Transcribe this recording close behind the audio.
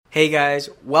Hey guys,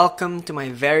 welcome to my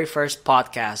very first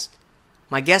podcast.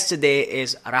 My guest today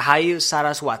is Rahayu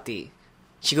Saraswati.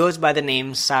 She goes by the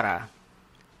name Sarah.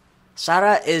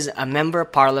 Sarah is a member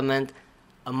of parliament,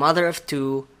 a mother of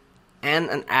two, and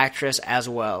an actress as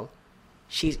well.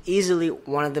 She's easily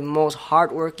one of the most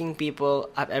hardworking people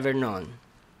I've ever known.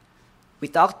 We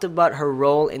talked about her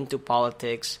role into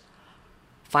politics,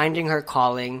 finding her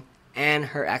calling, and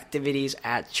her activities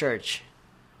at church.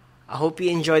 I hope you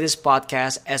enjoy this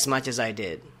podcast as much as I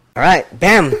did. All right,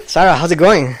 bam, Sarah, how's it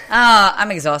going?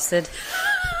 I'm exhausted.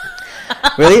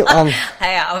 Really?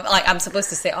 I'm supposed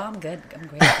to say, I'm good, I'm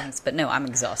great, thanks. But no, I'm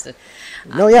exhausted.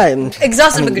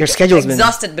 Exhausted, but good. Your schedule's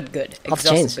exhausted but good. Lots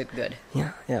Exhausted but good.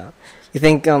 Yeah. You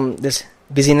think this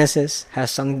busyness has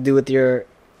something to do with your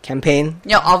campaign?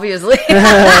 Yeah, obviously.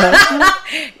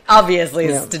 Obviously,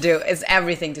 it's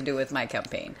everything to do with my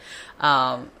campaign.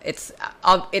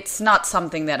 It's not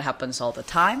something that happens all the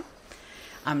time.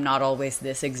 I'm not always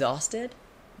this exhausted,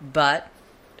 but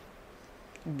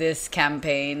this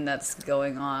campaign that's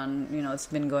going on, it's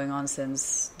been going on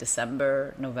since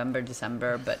November,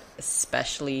 December, but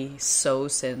especially so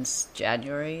since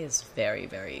January is very,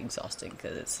 very exhausting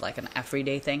because it's like an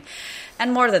everyday thing.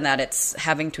 And more than that, it's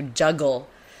having to juggle.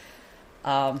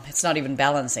 It's not even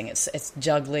balancing. It's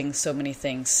juggling so many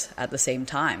things at the same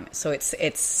time. So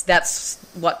that's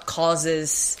what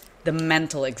causes the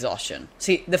mental exhaustion.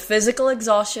 See, the physical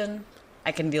exhaustion,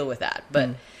 I can deal with that, but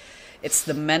it's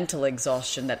the mental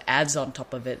exhaustion that adds on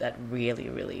top of it that really,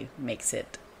 really makes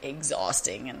it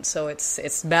exhausting. And so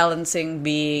it's balancing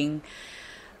being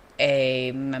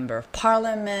a member of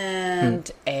parliament,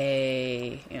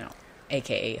 AKA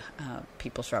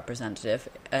people's representative,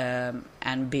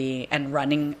 and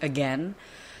running again,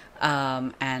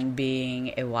 and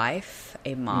being a wife,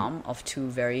 a mom of two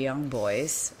very young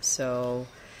boys. So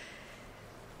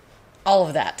all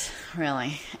of that,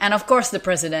 really, and of course the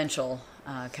presidential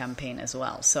campaign as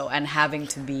well. So, and having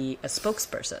to be a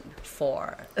spokesperson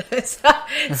for,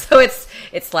 so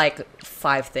it's like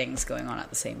five things going on at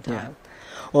the same time. Yeah.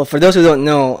 Well, for those who don't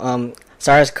know,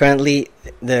 Sarah is currently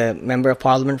the member of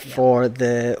parliament for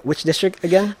which district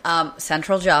again?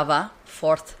 Central Java,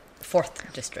 fourth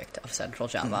district of Central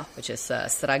Java, which is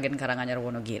Seragen Karanganyar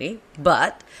Wonogiri.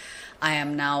 But I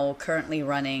am now currently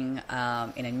running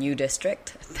in a new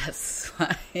district. That's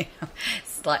why,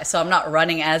 so I'm not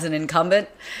running as an incumbent.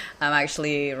 I'm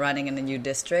actually running in a new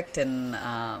district in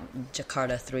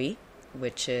Jakarta 3,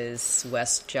 which is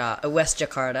West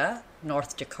Jakarta,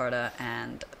 North Jakarta,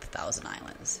 and the Thousand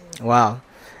Islands. Wow.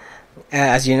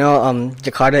 As you know,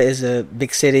 Jakarta is a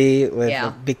big city with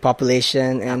a big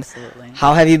population. And absolutely.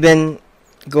 How have you been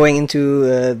going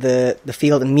into the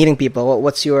field and meeting people?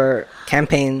 What's your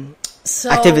campaign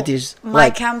activities my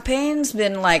like? Campaign's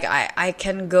been like, I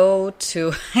can go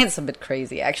to, it's a bit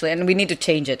crazy actually, and we need to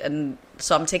change it. And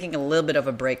so I'm taking a little bit of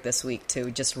a break this week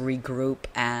to just regroup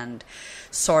and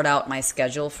sort out my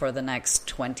schedule for the next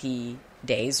 20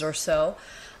 days or so.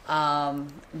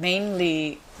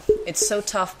 Mainly, it's so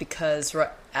tough because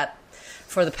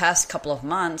for the past couple of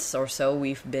months or so,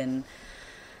 we've been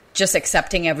just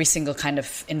accepting every single kind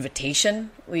of invitation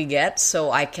we get.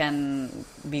 So I can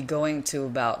be going to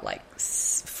about like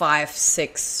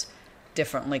 5-6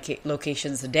 different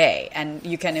locations a day. And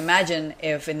you can imagine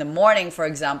if in the morning, for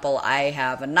example, I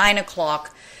have a 9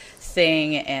 o'clock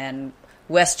thing in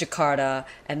West Jakarta,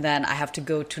 and then I have to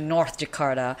go to North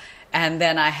Jakarta, and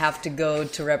then I have to go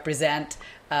to represent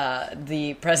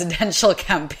the presidential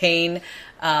campaign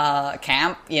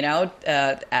camp,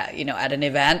 at an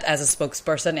event as a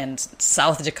spokesperson in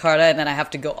South Jakarta, and then I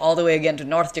have to go all the way again to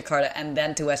North Jakarta and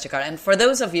then to West Jakarta. And for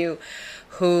those of you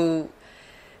who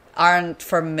aren't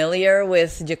familiar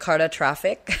with Jakarta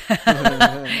traffic,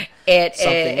 it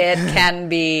can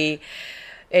be,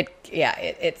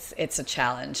 it's a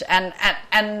challenge,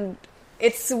 and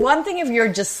it's one thing if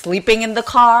you're just sleeping in the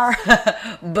car,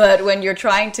 but when you're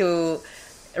trying to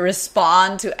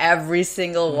respond to every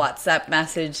single WhatsApp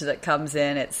message that comes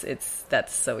in,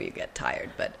 that's so you get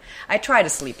tired. But I try to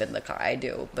sleep in the car, I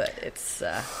do, but it's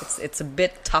a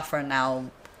bit tougher now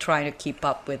trying to keep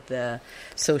up with the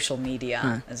social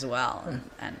media as well,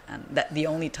 and that the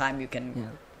only time you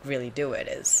can really do it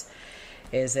is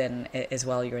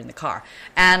while you're in the car.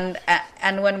 And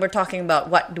when we're talking about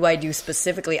what do I do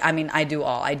specifically, I mean, I do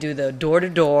all. I do the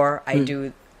door-to-door, I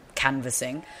do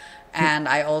canvassing, and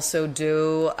I also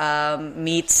do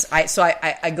meets.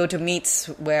 I go to meets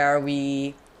where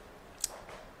we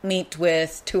meet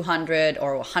with 200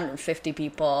 or 150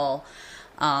 people,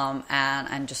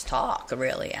 and just talk,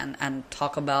 really, and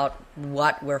talk about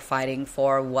what we're fighting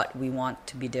for, what we want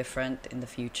to be different in the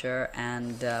future,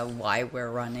 and why we're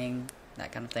running,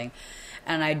 that kind of thing.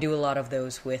 And I do a lot of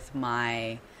those with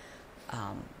my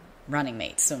running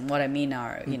mates. And what I mean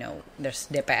are, there's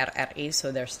DPR-RI,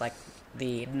 so there's like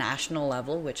the national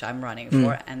level, which I'm running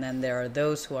for, and then there are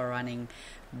those who are running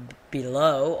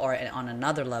below or on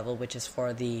another level, which is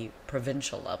for the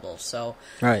provincial level. So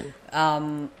Right.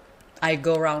 I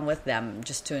go around with them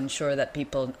just to ensure that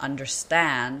people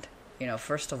understand,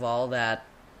 first of all, that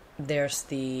there's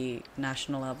the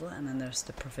national level and then there's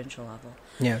the provincial level.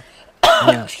 Yeah.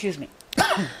 Yeah. Excuse me.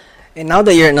 And now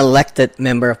that you're an elected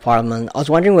member of parliament, I was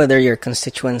wondering whether your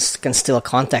constituents can still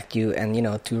contact you and,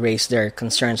 to raise their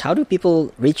concerns. How do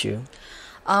people reach you?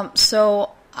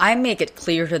 So I make it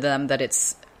clear to them that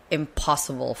it's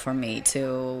impossible for me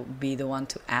to be the one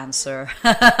to answer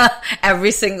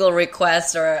every single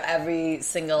request or every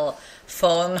single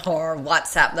phone or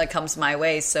WhatsApp that comes my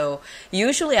way. So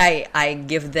usually I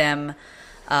give them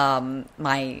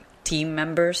my team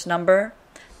member's number.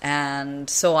 And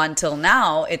so until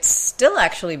now, it's still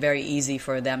actually very easy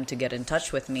for them to get in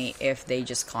touch with me if they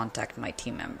just contact my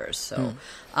team members. So,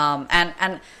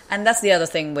 and that's the other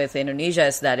thing with Indonesia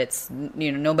is that it's,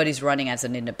 nobody's running as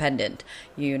an independent.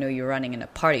 You're running in a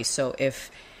party. So if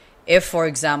for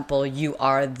example, you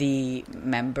are the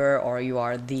member or you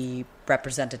are the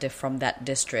representative from that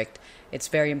district, it's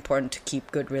very important to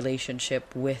keep good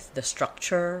relationship with the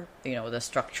structure, the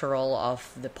structural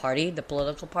of the party, the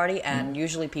political party, and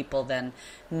usually people then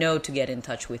know to get in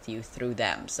touch with you through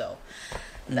them. So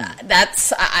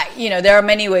that's, there are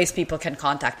many ways people can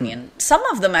contact me, and some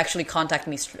of them actually contact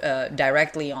me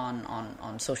directly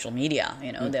on social media.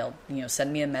 They'll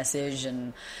send me a message,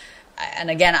 and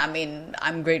again, I mean,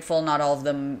 I'm grateful. Not all of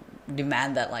them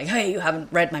demand that, like, hey, you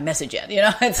haven't read my message yet.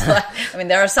 It's like, I mean,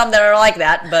 there are some that are like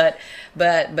that, but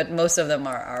most of them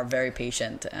are very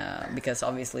patient because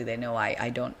obviously they know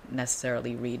I don't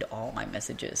necessarily read all my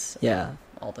messages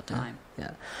all the time.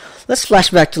 Yeah. Let's flash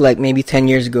back to like maybe 10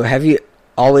 years ago. Have you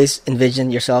always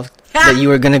envisioned yourself that you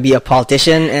were going to be a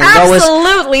politician? And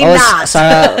Absolutely what not. was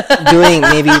Sarah doing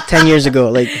maybe 10 years ago?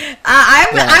 Like,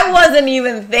 I wasn't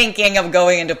even thinking of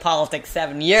going into politics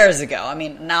 7 years ago. I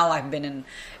mean, now I've been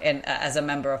in as a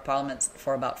member of parliament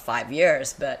for about 5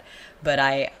 years, but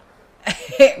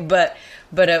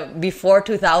before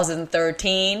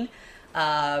 2013,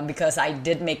 because I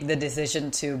did make the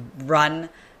decision to run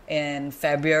in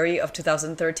February of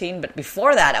 2013. But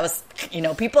before that, I was,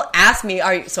 people ask me,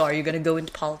 are you going to go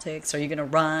into politics? Are you going to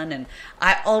run? And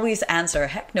I always answer,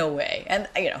 heck no way. And,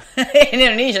 in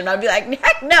Indonesian, I'd be like,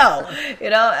 heck no.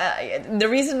 The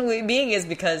reason being is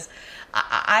because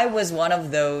I was one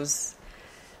of those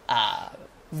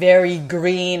very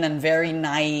green and very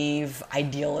naive,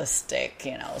 idealistic,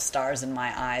 stars in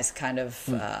my eyes kind of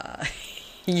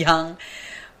young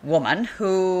woman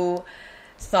who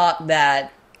thought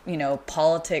that,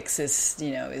 politics is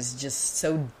just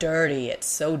so dirty. It's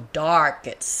so dark.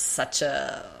 It's such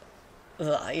a,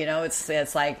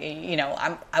 it's like,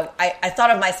 I thought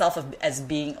of myself as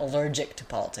being allergic to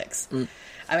politics.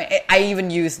 I mean, I even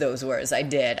used those words. I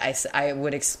did. I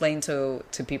would explain to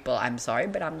people, I'm sorry,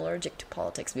 but I'm allergic to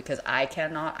politics because I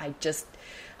can't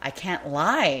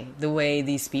lie the way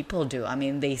these people do. I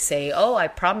mean, they say, oh, I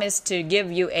promise to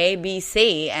give you A, B,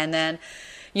 C, and then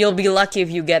you'll be lucky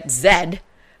if you get Z.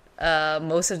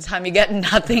 Most of the time you get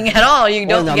nothing at all. You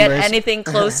don't get anything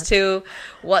close to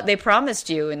what they promised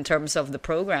you in terms of the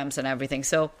programs and everything.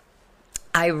 So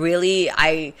I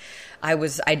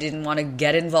didn't want to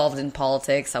get involved in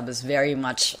politics. I was very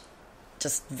much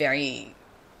just very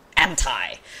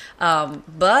anti.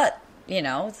 But,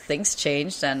 things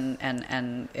changed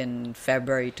and in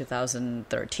February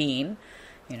 2013,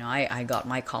 I got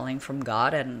my calling from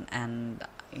God and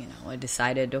I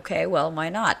decided, okay, well, why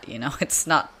not? It's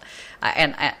not,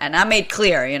 and I made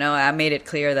clear, I made it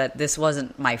clear that this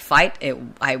wasn't my fight.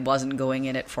 I wasn't going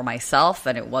in it for myself,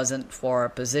 and it wasn't for a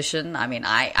position. I mean,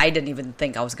 I didn't even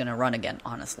think I was going to run again,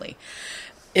 honestly.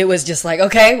 It was just like,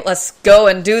 okay, let's go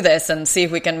and do this and see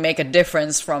if we can make a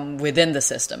difference from within the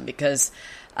system, because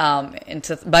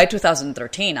by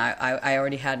 2013, I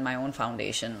already had my own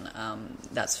foundation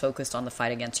that's focused on the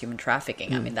fight against human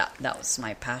trafficking. I mean, that was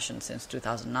my passion since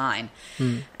 2009,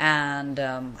 and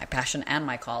my passion and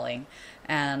my calling.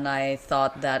 And I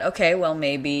thought that, okay, well,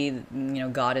 maybe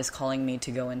God is calling me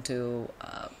to go into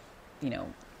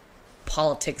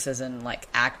politics, as in like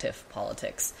active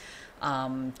politics,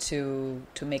 to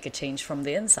make a change from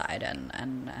the inside,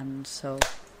 and so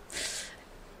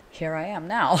here I am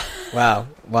now. Wow.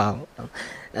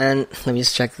 And let me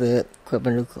just check the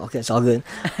equipment. Okay, it's all good.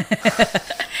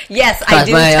 Yes, I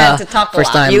do tend to talk a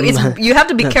first lot. time. You have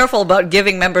to be careful about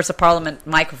giving members of parliament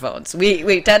microphones.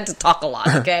 We tend to talk a lot,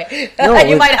 okay? No,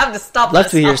 you might have to stop love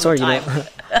us to hear your story.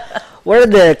 What are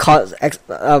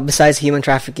the besides human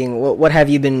trafficking? What have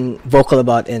you been vocal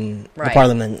about in the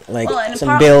parliament? Like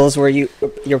some bills where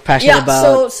you're passionate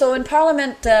about? So in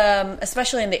parliament,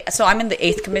 especially I'm in the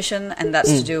 8th commission, and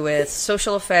that's to do with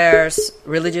social affairs,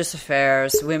 religious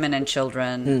affairs, women and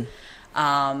children.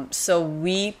 So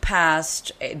we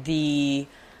passed the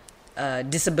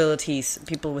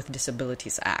People with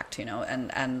Disabilities Act,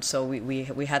 and so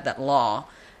we had that law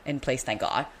in place, thank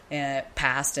God,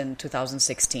 passed in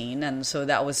 2016, and so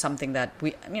that was something that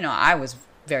I was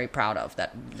very proud of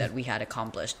that we had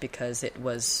accomplished, because it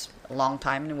was a long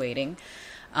time in waiting.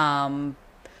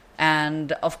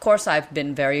 And of course, I've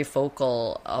been very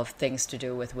vocal of things to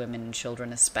do with women and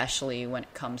children, especially when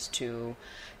it comes to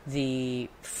the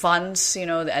funds,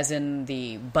 as in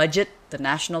the budget, the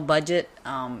national budget,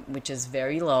 which is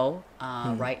very low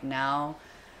right now.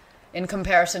 In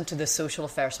comparison to the Social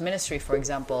Affairs Ministry, for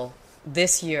example,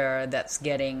 this year that's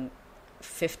getting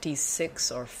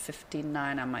 56 or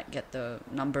 59, I might get the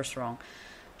numbers wrong,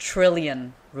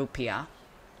 trillion rupiah.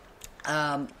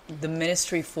 The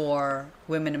Ministry for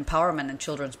Women Empowerment and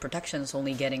Children's Protection is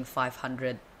only getting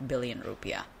 500 billion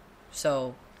rupiah.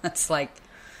 So that's like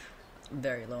a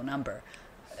very low number.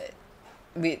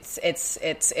 It's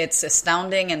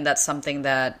astounding, and that's something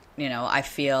that I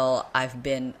feel I've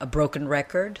been a broken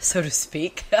record, so to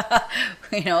speak.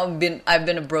 I've been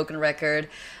a broken record,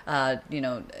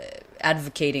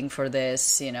 advocating for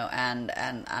this, and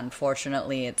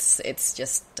unfortunately,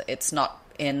 it's not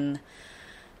in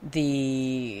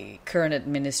the current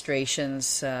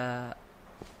administration's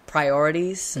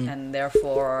priorities, and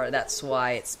therefore that's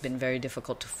why it's been very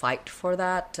difficult to fight for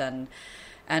that.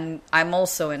 And I'm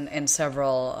also in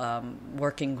several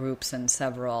working groups and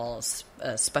several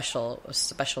special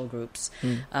groups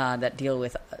that deal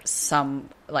with some,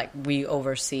 like we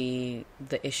oversee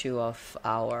the issue of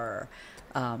our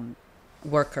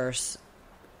workers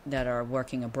that are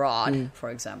working abroad, for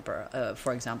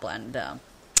example,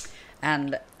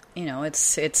 and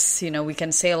it's we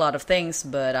can say a lot of things,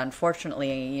 but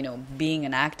unfortunately, being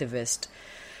an activist,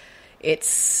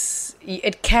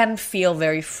 it can feel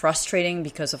very frustrating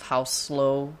because of how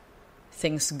slow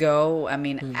things go. I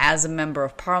mean, as a member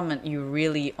of parliament, you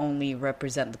really only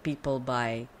represent the people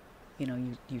by,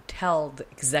 you tell the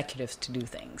executives to do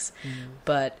things.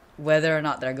 But whether or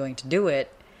not they're going to do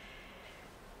it,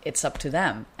 it's up to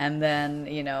them. And then,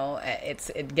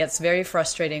 it gets very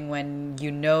frustrating when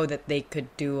you know that they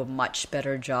could do a much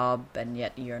better job, and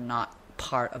yet you're not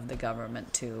part of the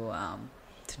government to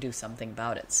do something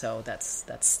about it. So that's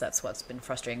what's been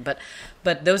frustrating.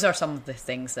 But those are some of the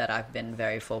things that I've been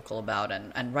very vocal about.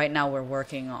 And right now we're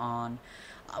working on,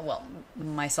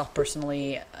 myself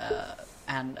personally,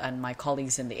 and my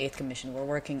colleagues in the 8th Commission, we're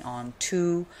working on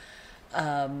 2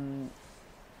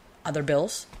 other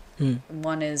bills.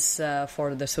 One is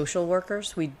for the social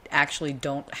workers. We actually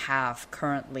don't have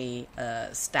currently a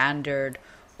standard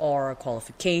or a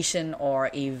qualification or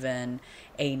even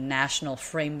a national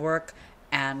framework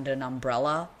and an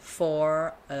umbrella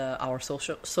for our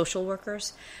social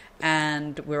workers.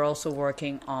 And we're also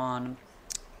working on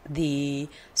the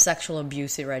sexual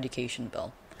abuse eradication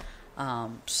bill.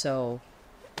 So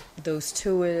those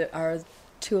 2 are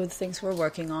 2 of the things we're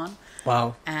working on.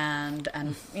 Wow. And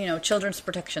children's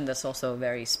protection, that's also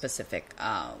very specific.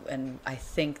 And I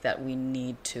think that we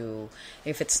need to,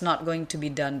 if it's not going to be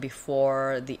done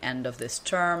before the end of this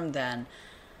term, then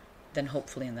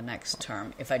hopefully in the next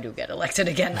term, if I do get elected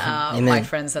again, my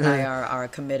friends and I are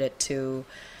committed to,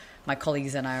 my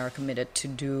colleagues and I are committed to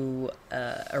do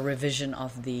a revision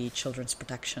of the Children's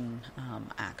Protection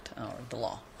Act, or the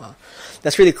law. Wow.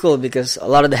 That's really cool, because a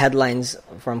lot of the headlines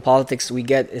from politics we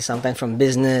get is sometimes from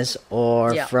business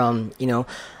or from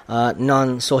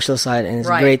non-social side, and it's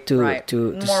great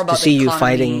to see you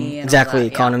fighting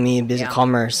economy, business,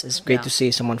 commerce. It's great to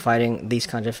see someone fighting these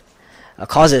kinds of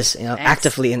causes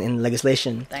actively in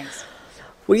legislation. Thanks.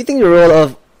 What do you think the role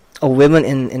of women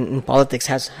in politics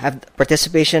have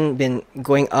participation been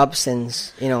going up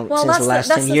since since the last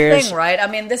 10 years? That's the thing, right? I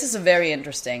mean, this is a very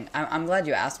interesting. I'm glad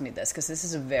you asked me this, because this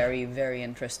is a very, very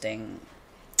interesting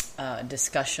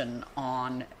discussion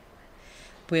on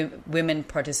women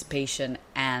participation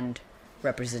and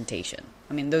representation.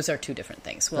 I mean, those are 2 different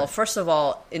things. Well, first of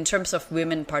all, in terms of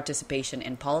women participation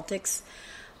in politics,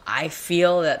 I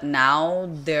feel that now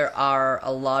there are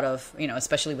a lot of,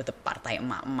 especially with the Partai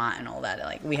Emak-emak and all that,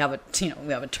 like we have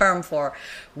a term for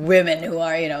women who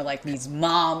are, like these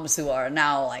moms who are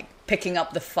now like picking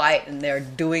up the fight, and they're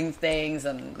doing things,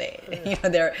 and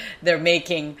they're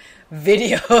making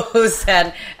videos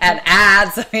and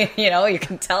ads. I mean, you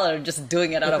can tell they're just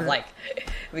doing it out of like,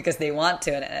 because they want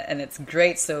to, and it's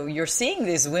great. So you're seeing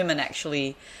these women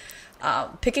actually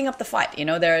picking up the fight.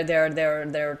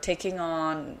 They're taking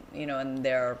on, and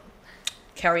they're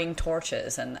carrying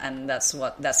torches, and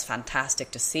that's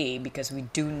fantastic to see, because we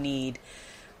do need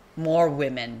more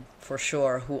women for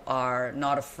sure who are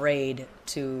not afraid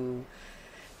to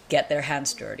get their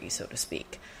hands dirty, so to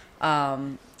speak.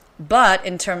 But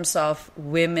in terms of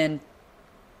women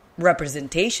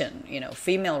representation,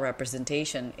 female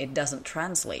representation, it doesn't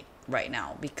translate right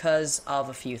now because of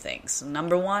a few things.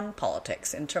 Number one,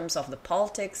 politics. In terms of the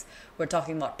politics, we're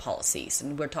talking about policies,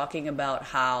 and we're talking about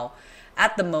how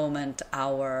at the moment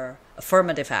our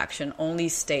affirmative action only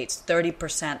states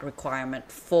 30%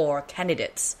 requirement for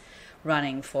candidates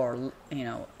running for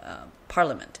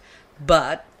parliament,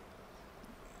 but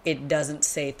it doesn't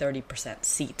say 30%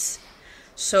 seats.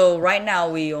 So right now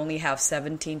we only have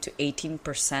 17 to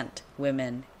 18%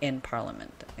 women in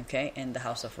parliament, okay, in the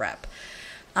House of Rep.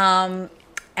 And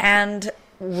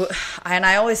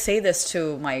I always say this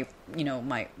to my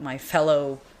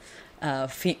fellow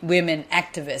women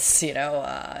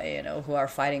activists, who are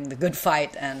fighting the good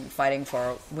fight and fighting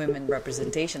for women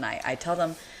representation. I tell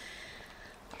them,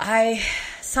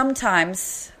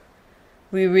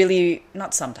 we really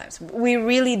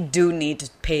do need to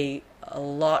pay a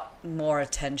lot more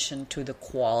attention to the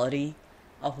quality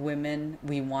of women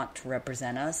we want to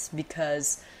represent us,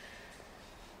 because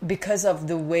of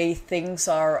the way things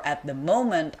are at the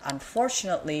moment.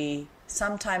 Unfortunately,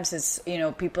 sometimes it's,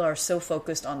 people are so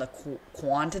focused on the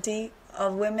quantity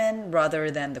of women rather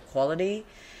than the quality.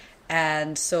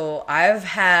 And so I've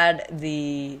had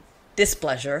the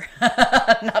displeasure,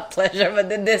 not pleasure, but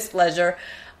the displeasure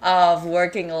of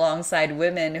working alongside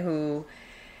women who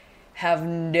have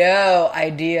no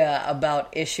idea about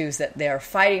issues that they're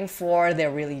fighting for. They're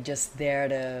really just there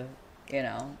to,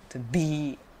 to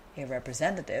be a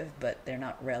representative, but they're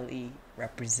not really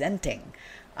representing.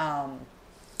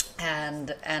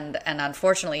 And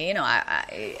unfortunately,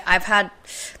 I've had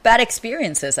bad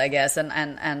experiences, I guess,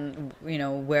 and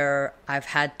where I've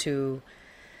had to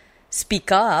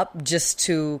speak up just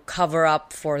to cover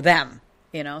up for them,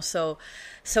 so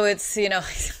it's,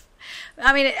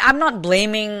 I mean, I'm not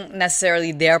blaming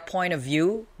necessarily their point of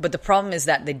view, but the problem is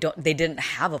that they didn't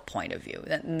have a point of view,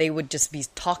 and they would just be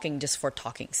talking just for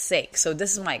talking's sake. So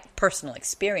this is my personal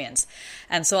experience,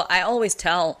 and so I always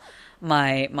tell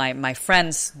my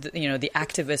friends, the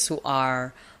activists who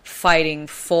are fighting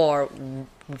for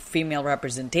female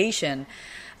representation,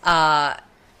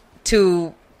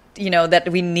 to that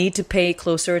we need to pay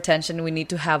closer attention. We need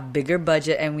to have bigger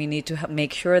budget, and we need to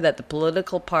make sure that the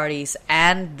political parties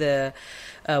and the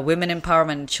Women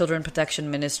Empowerment and Children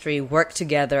Protection Ministry work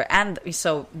together. And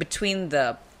so between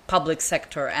the public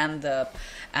sector and the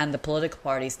political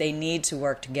parties, they need to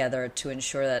work together to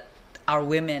ensure that our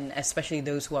women, especially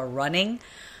those who are running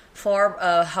for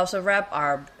House of Rep,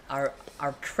 are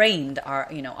trained,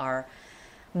 are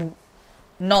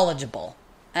knowledgeable.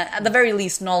 At the very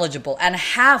least knowledgeable, and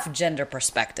have gender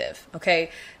perspective,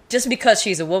 okay? Just because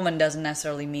she's a woman doesn't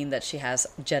necessarily mean that she has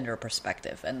gender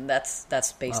perspective, and that's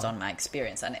based on my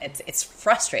experience, and it's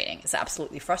frustrating. It's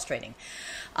absolutely frustrating,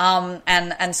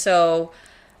 and so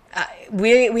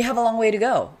we have a long way to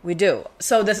go. We do.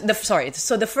 So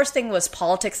So the first thing was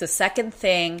politics. The second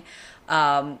thing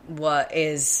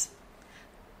is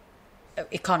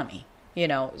economy.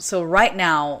 So right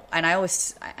now, and I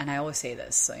always say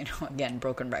this, so, again,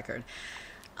 broken record,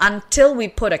 until we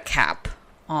put a cap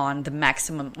on the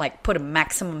maximum, like put a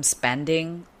maximum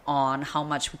spending on how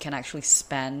much we can actually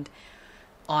spend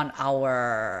on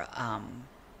our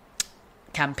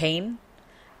campaign,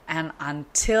 and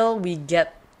until we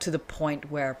get to the point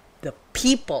where the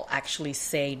people actually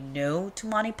say no to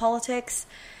money politics,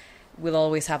 we'll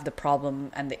always have the problem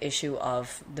and the issue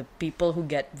of the people who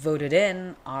get voted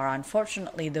in are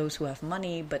unfortunately those who have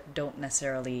money but don't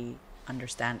necessarily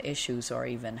understand issues or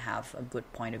even have a good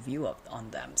point of view on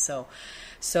them. So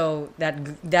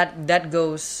that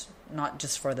goes not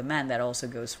just for the men, that also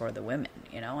goes for the women.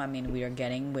 I mean, we are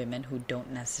getting women who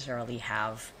don't necessarily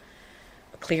have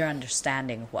a clear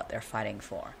understanding of what they're fighting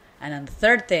for. And then the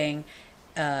third thing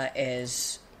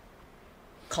is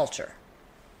culture.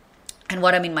 And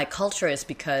what I mean by culture is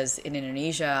because in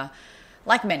Indonesia,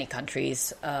 like many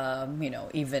countries,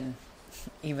 even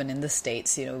even in the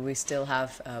States, we still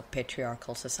have a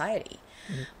patriarchal society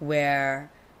where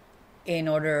in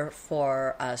order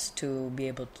for us to be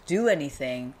able to do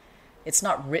anything, it's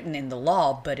not written in the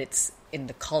law, but it's in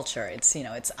the culture. It's,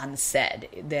 it's unsaid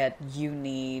that you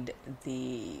need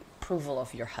the approval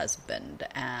of your husband.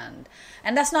 And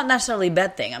that's not necessarily a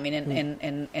bad thing. I mean,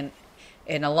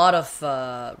 in a lot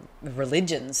of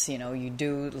religions, you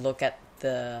do look at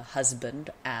the husband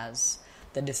as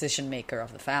the decision maker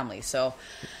of the family.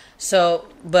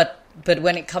 But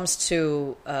when it comes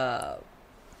to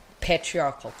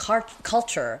patriarchal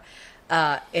culture,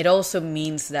 it also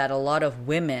means that a lot of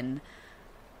women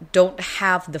don't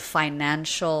have the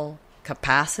financial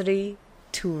capacity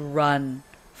to run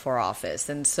for office.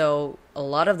 And so a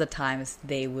lot of the times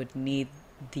they would need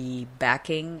the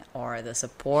backing or the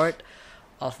support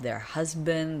of their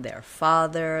husband, their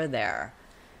father, their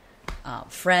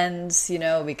friends,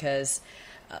 because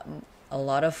a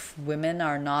lot of women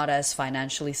are not as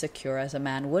financially secure as a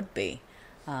man would be.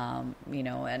 And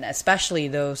especially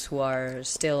those who are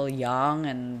still young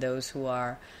and those who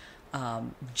are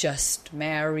just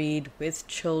married with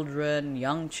children,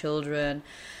 young children.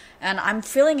 And I'm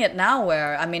feeling it now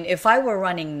where, I mean, if I were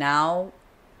running now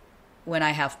when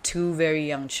I have two very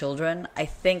young children, I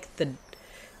think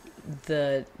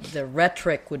the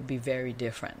rhetoric would be very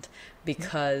different,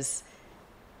 because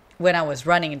when I was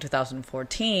running in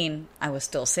 2014, I was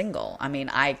still single. I mean,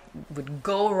 I would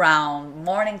go around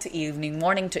morning to evening.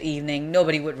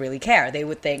 Nobody would really care. They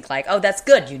would think like, oh, that's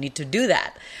good. You need to do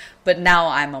that. But now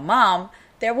I'm a mom.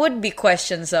 There would be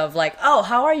questions of like, oh,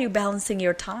 how are you balancing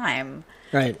your time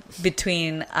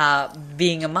between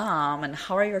being a mom and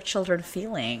how are your children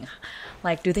feeling?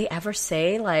 Like, do they ever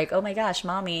say, like, oh my gosh,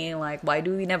 mommy, like, why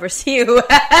do we never see you?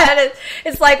 And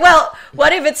it's like, well,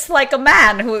 what if it's like a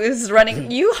man who is running?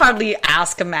 You hardly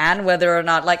ask a man whether or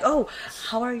not, like, oh,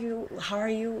 how are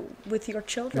you with your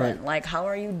children? Right. Like, how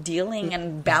are you dealing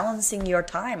and balancing your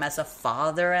time as a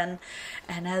father and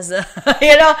as a,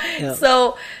 Yeah.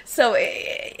 So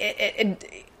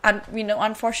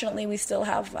unfortunately, we still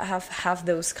have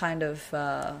those kind of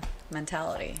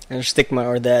mentality And stigma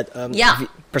or that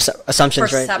assumptions,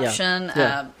 perception, right?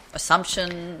 Yeah.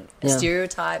 assumption, Yeah.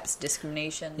 stereotypes,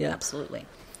 discrimination. Yeah. Absolutely.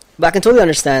 But I can totally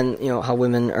understand, how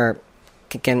women are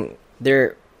they can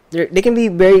be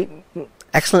very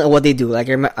excellent at what they do. Like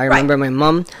I remember my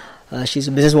mom, she's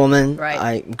a businesswoman. Right.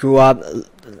 I grew up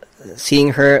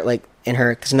seeing her like in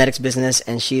her cosmetics business,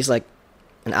 and she's like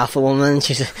an alpha woman.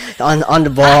 She's on the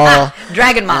ball.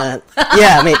 Dragon mom.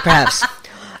 Yeah, perhaps.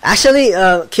 Actually,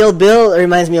 Kill Bill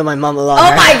reminds me of my mom a lot.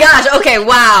 Oh my gosh! Okay,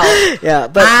 wow. Yeah,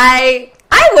 but I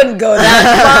wouldn't go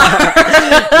that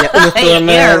far. Uma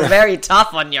Thurman. You're very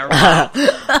tough on your mom.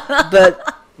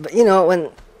 but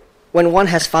when one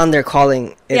has found their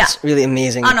calling, it's really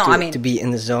amazing to be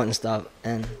in the zone and stuff.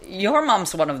 And your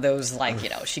mom's one of those, like,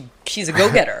 she's a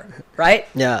go-getter, right?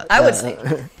 Yeah, I would say.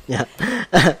 Yeah,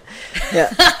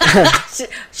 yeah.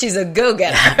 She's a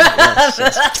go-getter.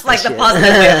 That's like the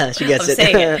positive way of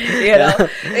saying it.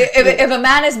 If a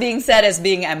man is being said as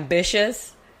being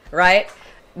ambitious, right?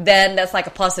 Then that's like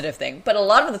a positive thing. But a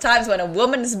lot of the times when a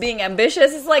woman is being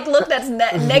ambitious, it's like looked at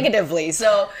negatively.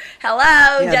 So,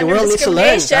 hello, gender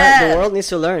discrimination. The world needs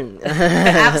to learn.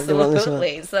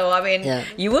 Absolutely. So, I mean,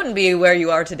 you wouldn't be where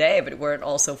you are today, but it weren't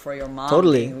also for your mom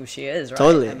being who she is, right?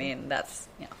 Totally. I mean, that's,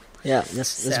 Yeah,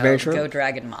 that's very true. Go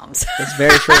Dragon Moms. It's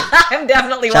very true. I'm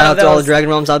definitely Shout one of those. Shout out to all the Dragon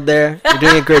Moms out there. You're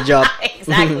doing a great job.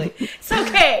 Exactly. It's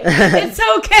okay. It's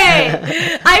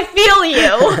okay. I feel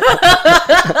you.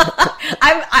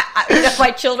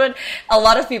 My children, a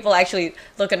lot of people actually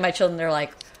look at my children, they're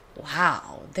like,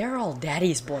 wow, they're all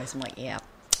daddy's boys. I'm like, yeah.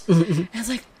 And I was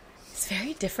like, it's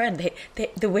very different.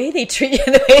 The way they treat you,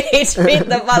 the way they treat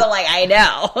the father, like, I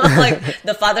know. Like,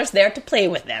 the father's there to play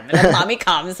with them. And then mommy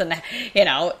comes and,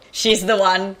 she's the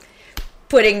one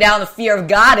putting down the fear of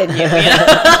God in you.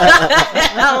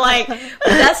 And I'm like,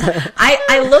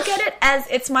 I look at it as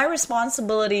it's my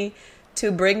responsibility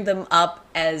to bring them up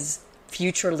as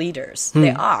future leaders. They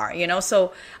are,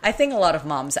 so I think a lot of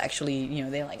moms actually,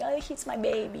 they're like, oh, he's my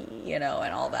baby, and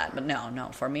all that. But no,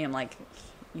 for me, I'm like,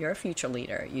 you're a future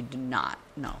leader. You do not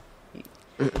know. You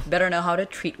better know how to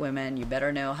treat women. You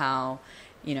better know how,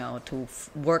 to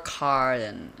work hard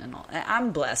and all.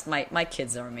 I'm blessed. My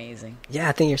kids are amazing. Yeah,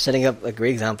 I think you're setting up a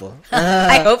great example.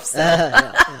 I hope so.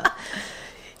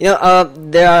 There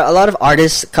are a lot of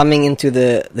artists coming into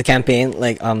the campaign,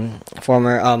 like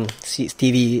former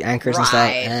TV anchors and stuff.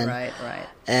 And, right.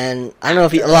 And I don't know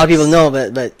if a lot of people know,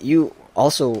 but you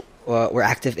also were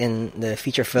active in the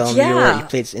feature film. Yeah. You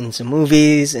played in some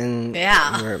movies and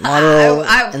you were a model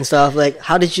I and stuff. Like,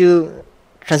 how did you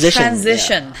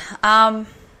Transition.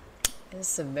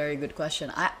 It's a very good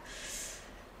question. I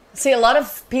see a lot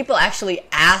of people actually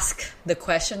ask the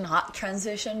question, not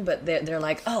transition, but they're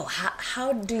like, oh,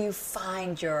 how do you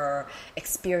find your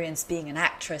experience being an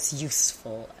actress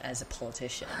useful as a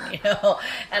politician?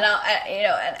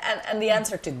 And the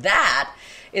answer to that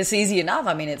is easy enough.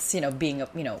 I mean, it's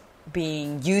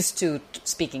being used to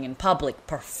speaking in public,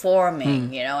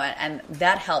 performing, and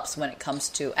that helps when it comes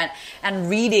to and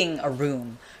reading a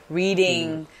room,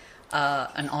 reading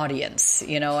an audience,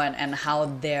 and how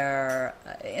they're,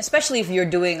 especially if you're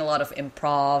doing a lot of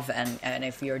improv and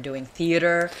if you're doing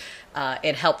theater,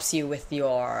 it helps you with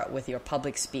your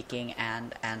public speaking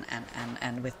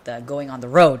and with going on the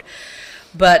road.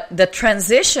 But the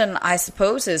transition, I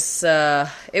suppose, is and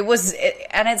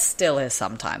it still is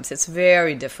sometimes. It's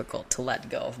very difficult to let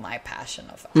go of my passion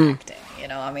of acting.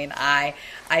 I mean, I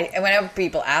whenever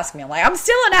people ask me, I'm like, I'm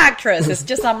still an actress. It's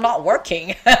just I'm not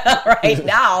working right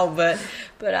now. But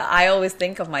I always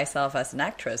think of myself as an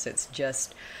actress. It's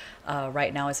just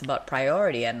right now it's about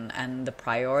priority, and the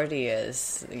priority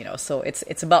is so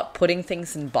it's about putting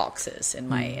things in boxes in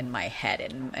my head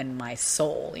and my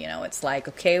soul. It's like,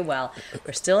 okay, well,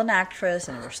 we're still an actress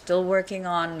and we're still working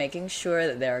on making sure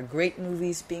that there are great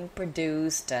movies being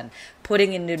produced and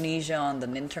putting Indonesia on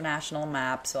the international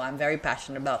map. So I'm very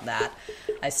passionate about that.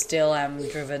 I still am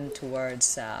driven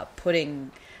towards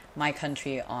putting my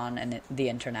country on the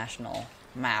international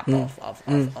map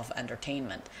of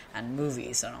entertainment and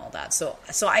movies and all that. So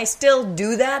I still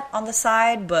do that on the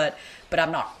side, but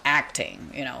I'm not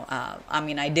acting. I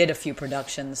mean, I did a few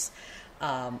productions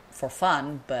for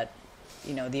fun, but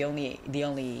the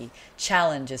only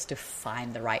challenge is to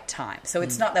find the right time. So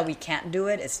it's not that we can't do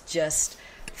it; it's just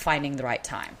finding the right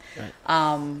time. Right.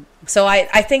 So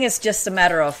I think it's just a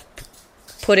matter of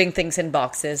putting things in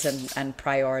boxes and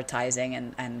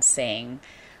prioritizing and saying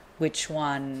which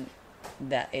one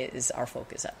that is our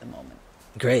focus at the moment.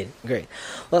 Great.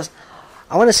 Well,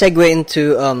 I want to segue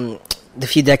into the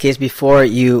few decades before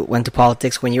you went to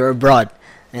politics when you were abroad.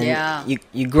 And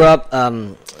you grew up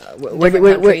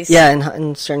where,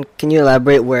 in certain. Can you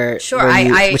elaborate where? Sure.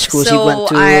 Which schools you went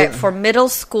to? For middle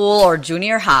school or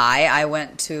junior high, I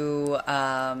went to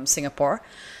Singapore,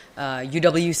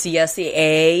 UWCSA,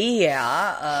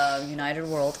 United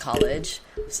World College,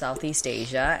 Southeast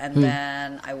Asia, and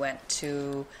then I went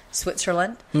to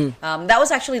Switzerland. That was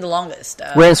actually the longest.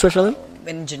 Where in Switzerland?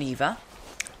 In Geneva.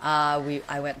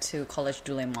 I went to Collège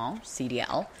du Léman,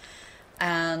 CDL.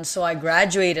 And so I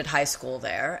graduated high school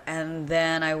there, and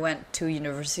then I went to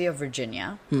University of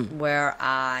Virginia, where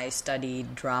I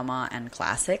studied drama and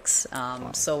classics.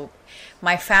 So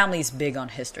my family's big on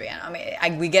history, and I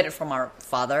mean, we get it from our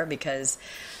father because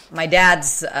my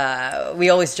dad's. We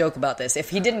always joke about this.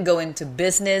 If he didn't go into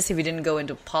business, if he didn't go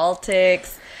into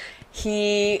politics,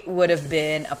 he would have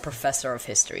been a professor of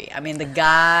history. I mean, the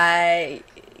guy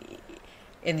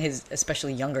in his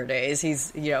especially younger days,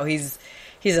 he's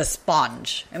a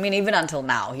sponge. I mean, even until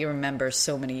now, he remembers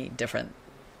so many different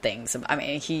things. I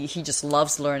mean, he just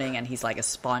loves learning, and he's like a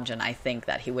sponge, and I think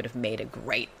that he would have made a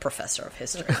great professor of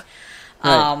history.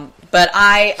 Right. But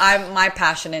my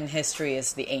passion in history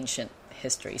is the ancient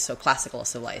history, so classical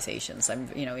civilizations. I'm,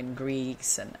 in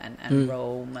Greece and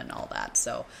Rome and all that.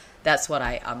 So that's what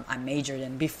I majored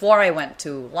in before I went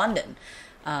to London.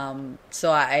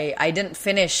 So I didn't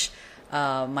finish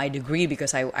my degree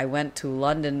because I went to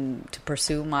London to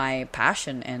pursue my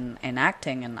passion in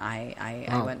acting, and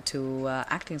I went to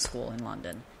acting school in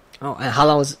London. Oh, and how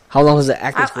long was the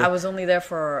acting school? I was only there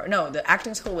the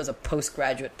acting school was a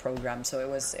postgraduate program, so it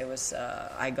was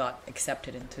I got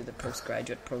accepted into the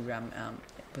postgraduate program.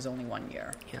 It was only 1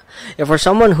 year. Yeah. For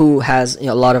someone who has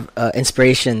a lot of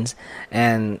inspirations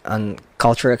and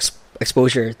cultural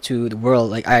exposure to the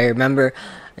world, like I remember.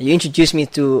 You introduced me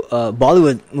to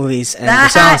Bollywood movies and the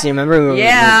songs. You remember? We were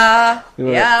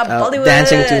Bollywood.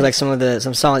 Dancing to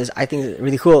some songs. I think it's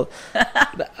really cool.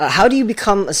 But, how do you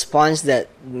become a sponge that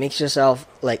makes yourself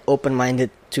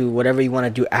open-minded to whatever you want to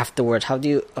do afterwards? How do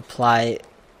you apply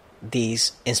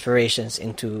these inspirations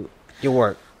into your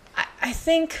work? I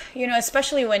think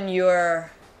especially when you're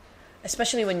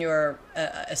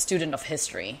a student of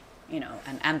history,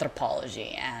 and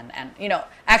anthropology, and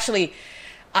actually.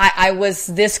 I was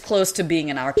this close to being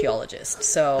an archaeologist.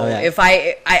 So if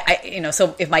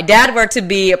if my dad were to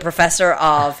be a professor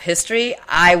of history,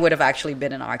 I would have actually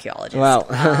been an archaeologist. Wow.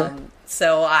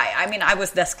 So I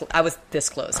was this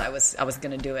close. I was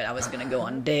going to do it. I was going to go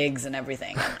on digs and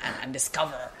everything and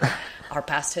discover our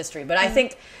past history. But I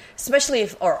think, especially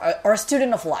or a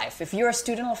student of life, if you're a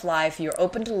student of life, you're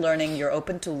open to learning. You're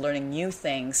open to learning new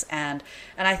things, and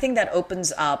I think that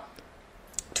opens up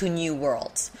to new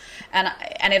worlds. And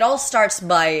it all starts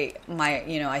by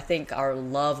I think our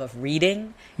love of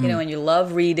reading. When you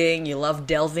love reading, you love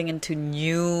delving into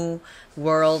new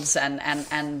worlds and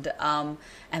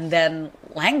then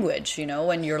language.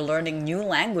 When you're learning new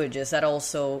languages, that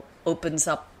also opens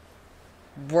up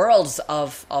worlds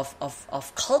of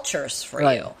cultures for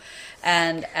Right. you.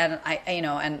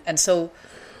 And so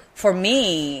for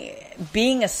me,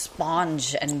 being a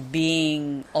sponge and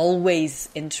being always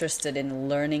interested in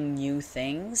learning new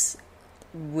things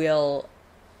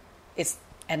it's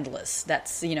endless.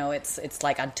 That's, it's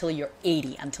like until you're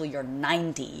 80, until you're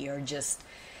 90, you're just,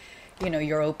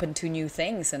 you're open to new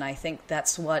things. And I think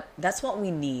that's what we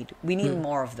need. We need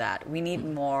more of that. We need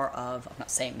more of, I'm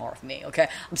not saying more of me, okay?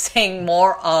 I'm saying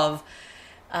more of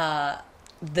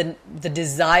the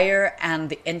desire and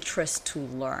the interest to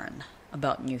learn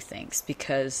about new things,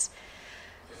 because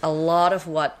what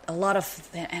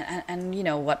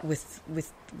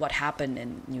happened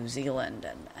in New Zealand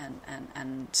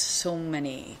and so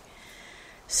many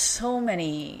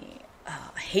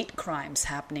hate crimes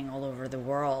happening all over the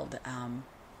world.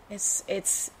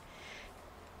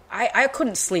 I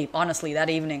couldn't sleep, honestly. That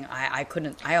evening I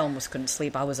almost couldn't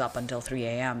sleep. I was up until 3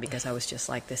 a.m. because I was just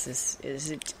like, it's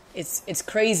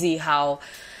crazy how,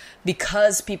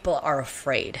 because people are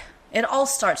afraid. It all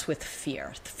starts with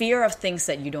fear of things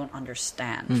that you don't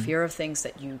understand, fear of things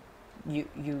that you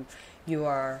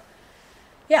are,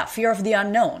 fear of the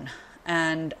unknown.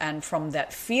 And from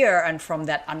that fear and from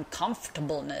that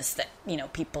uncomfortableness that,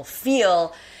 people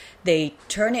feel, they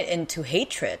turn it into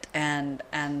hatred and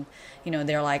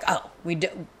they're like, oh, we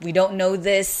don't know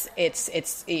this.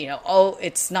 It's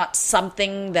not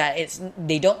something that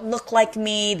they don't look like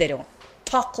me. They don't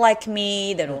talk like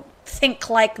me. They don't think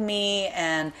like me.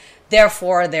 And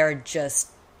therefore they're just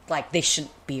like, they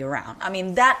shouldn't be around. I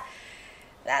mean,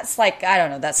 that's like, I don't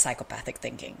know, that's psychopathic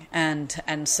thinking. And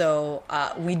so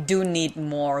we do need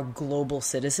more global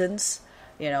citizens,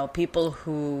 people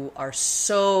who are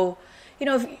so,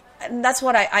 and that's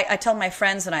what I tell my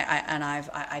friends, and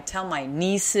I tell my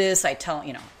nieces, I tell,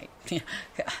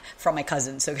 from my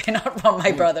cousins, okay, not from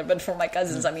my brother, but from my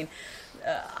cousins. I mean,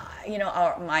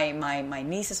 my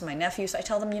nieces, my nephews, I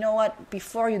tell them,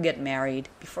 before you get married,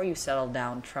 before you settle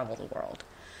down, travel the world.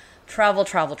 Travel,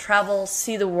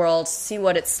 see the world, see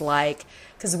what it's like.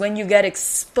 Because when you get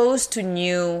exposed to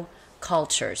new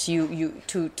cultures, you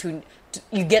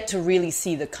get to really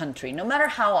see the country. No matter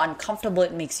how uncomfortable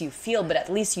it makes you feel, but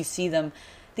at least you see them.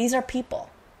 These are people.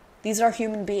 These are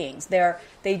human beings.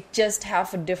 They just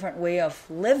have a different way of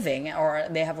living, or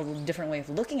they have a different way of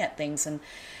looking at things, and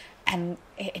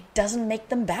it doesn't make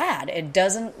them bad. It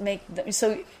doesn't make them,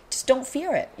 so just don't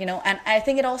fear it, And I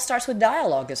think it all starts with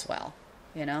dialogue as well,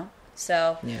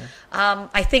 So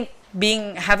I think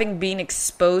having been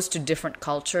exposed to different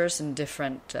cultures and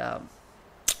different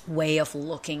way of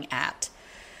looking at,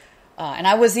 and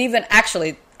I was even,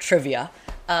 actually, trivia,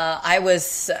 I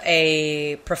was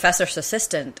a professor's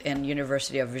assistant in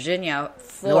University of Virginia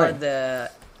for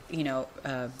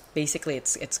basically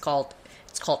it's called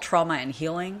Trauma and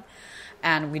Healing,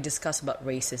 and we discuss about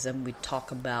racism, we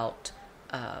talk about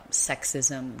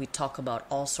sexism, we talk about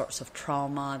all sorts of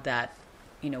trauma that,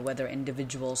 whether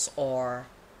individuals or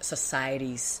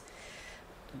societies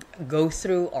go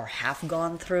through or have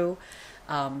gone through.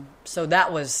 So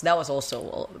that was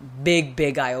also a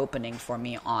big eye-opening for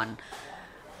me on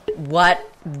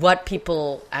what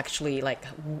people actually like,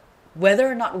 whether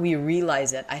or not we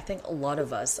realize it. I think a lot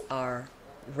of us are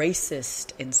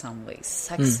racist in some ways,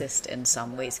 sexist in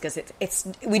some ways, because it's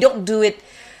we don't do it.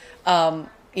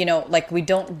 We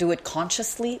don't do it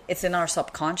consciously. It's in our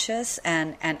subconscious,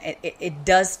 and it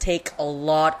does take a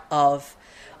lot of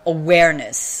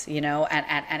awareness,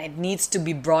 and it needs to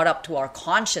be brought up to our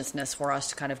consciousness for us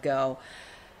to kind of go,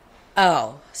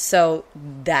 oh, so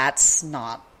that's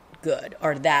not good,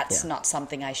 or that's not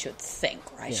something I should think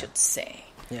or I should say.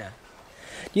 Yeah.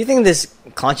 Do you think this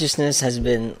consciousness has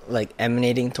been like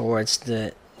emanating towards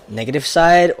the negative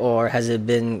side, or has it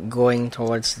been going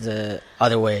towards the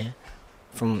other way?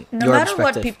 From no your matter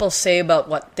perspective? what people say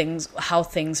about how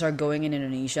things are going in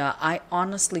Indonesia, I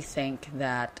honestly think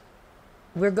that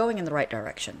we're going in the right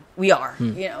direction. We are,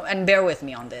 and bear with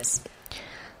me on this.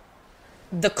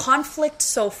 The conflict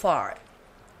so far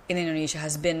in Indonesia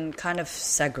has been kind of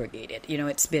segregated.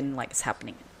 It's been like, it's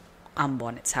happening in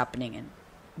Ambon, it's happening in,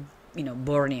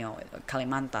 Borneo,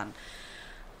 Kalimantan.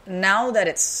 Now that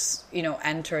it's,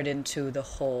 entered into the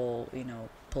whole,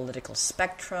 political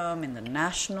spectrum in the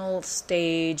national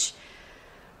stage,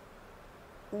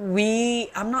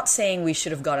 I'm not saying we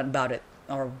should have gotten about it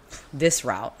or this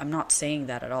route. I'm not saying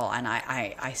that at all. And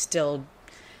I still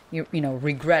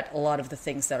regret a lot of the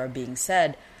things that are being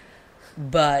said.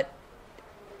 But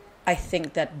I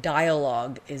think that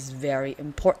dialogue is very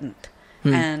important.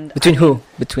 And between who?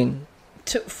 Between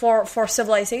for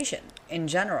civilization in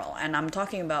general. And I'm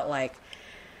talking about like,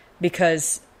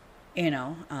 because,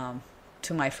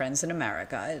 to my friends in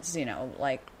America, it's,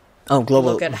 like, global.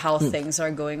 look at how things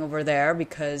are going over there,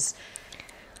 because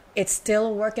it's still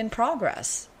a work in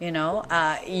progress. You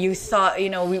thought,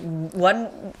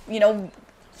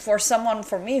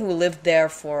 for me who lived there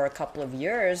for a couple of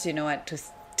years, to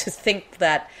think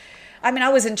that, I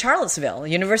was in Charlottesville.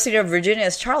 University of Virginia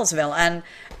is Charlottesville, and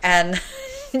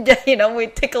we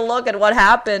take a look at what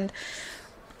happened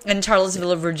in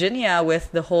Charlottesville, Virginia,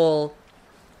 with the whole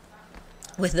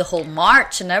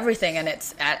march and everything, and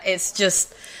it's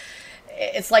just,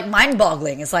 it's like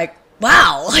mind-boggling. It's like,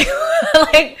 wow,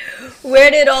 like where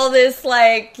did all this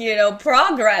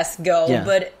progress go? Yeah.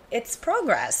 But it's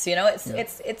progress,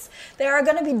 it's there are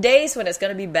going to be days when it's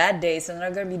going to be bad days, and there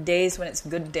are going to be days when it's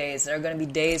good days. There are going to be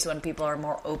days when people are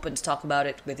more open to talk about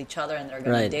it with each other, and there are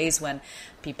going to be days when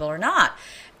people are not.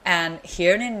 And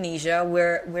here in Indonesia,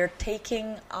 we're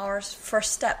taking our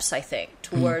first steps, I think,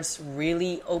 towards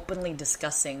really openly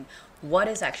discussing what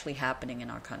is actually happening in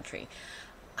our country.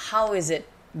 How is it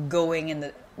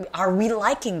going are we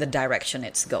liking the direction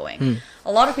it's going?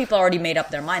 A lot of people already made up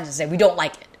their minds and say, we don't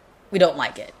like it. We don't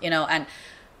like it,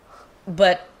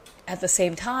 but at the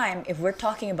same time, if we're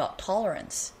talking about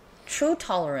tolerance, true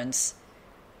tolerance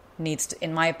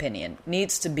in my opinion,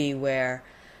 needs to be where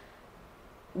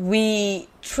we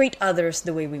treat others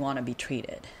the way we want to be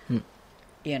treated,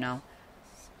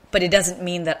 but it doesn't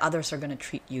mean that others are going to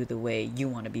treat you the way you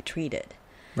want to be treated.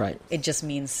 Right. It just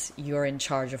means you're in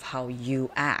charge of how you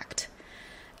act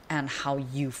and how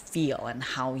you feel and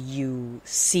how you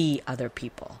see other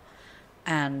people.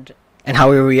 And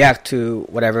how we react to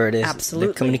whatever it is absolutely,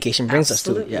 the communication brings us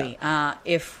to. Absolutely.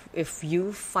 If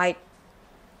you fight,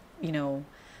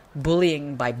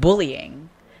 bullying by bullying,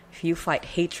 if you fight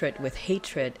hatred with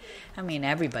hatred,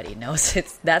 everybody knows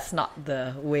that's not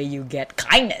the way you get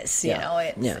kindness.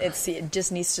 It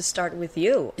just needs to start with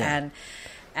you, and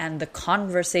the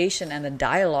conversation and the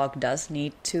dialogue does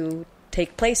need to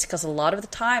take place, because a lot of the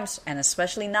times, and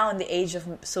especially now in the age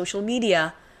of social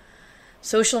media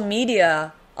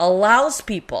allows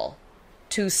people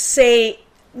to say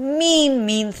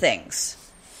mean things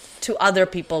to other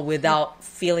people without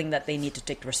feeling that they need to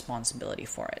take responsibility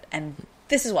for it. And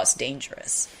this is what's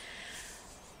dangerous.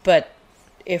 But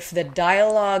if the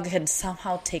dialogue can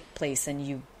somehow take place and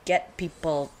you get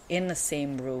people in the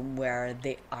same room where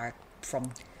they are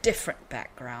from different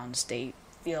backgrounds, they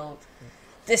feel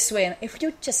this way, and if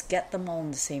you just get them all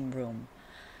in the same room,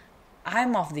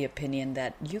 I'm of the opinion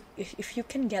that if you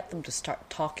can get them to start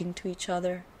talking to each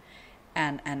other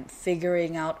and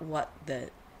figuring out what the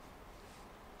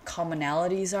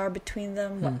commonalities are between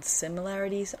them, what the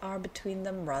similarities are between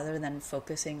them, rather than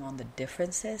focusing on the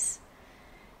differences,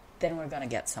 then we're going to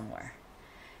get somewhere.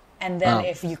 And then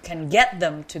if you can get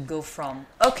them to go from,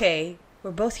 okay, we're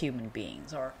both human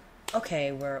beings, or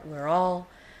okay, we're all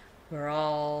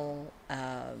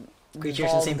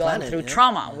creatures on the same planet, through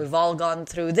trauma. Yeah. We've all gone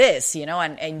through this,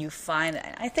 and you find.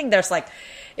 I think there's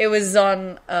it was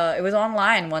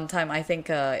online one time. I think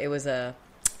it was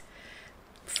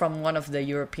from one of the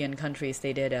European countries.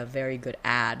 They did a very good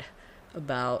ad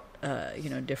about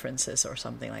differences or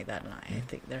something like that, and I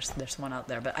think there's one out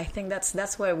there. But I think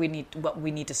that's where we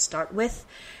need to start with,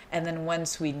 and then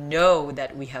once we know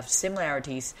that we have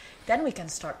similarities, then we can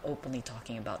start openly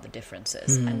talking about the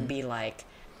differences and be like,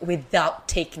 without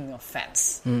taking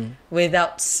offense,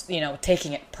 without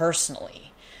taking it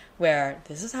personally, where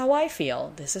this is how I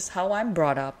feel, this is how I'm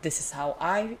brought up, this is how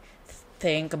I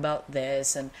think about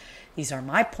this, and these are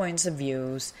my points of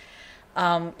views.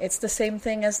 It's the same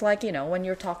thing as when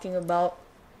you're talking about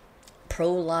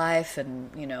pro-life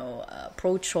and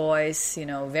pro-choice,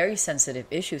 very sensitive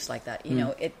issues like that.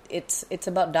 It's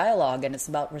about dialogue, and it's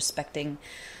about respecting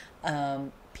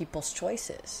people's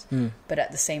choices, but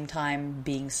at the same time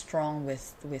being strong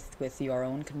with your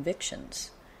own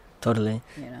convictions. Totally.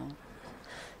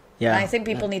 Yeah. And I think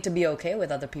people need to be okay with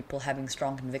other people having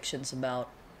strong convictions about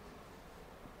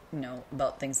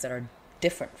about things that are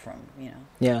different from you,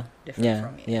 and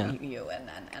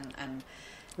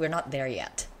we're not there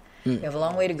yet. We have a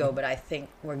long way to go, but I think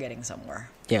we're getting somewhere.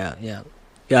 Yeah,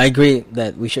 I agree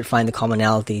that we should find the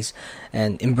commonalities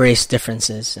and embrace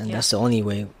differences, and that's the only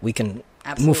way we can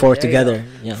move forward together.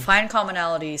 Yeah. Find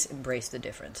commonalities, embrace the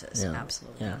differences. Yeah.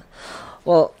 Absolutely. Yeah.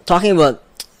 Well, talking about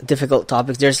difficult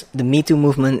topics, there's the Me Too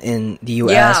movement in the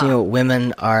U.S.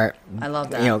 Women are, I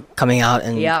love that. coming out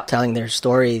and telling their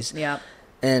stories. Yeah.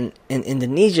 And in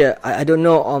Indonesia, I don't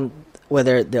know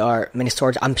whether there are many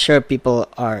stories. I'm sure people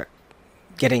are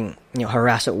getting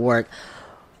harassed at work.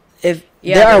 If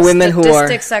there are women who are...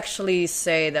 Statistics actually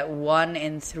say that 1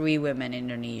 in 3 women in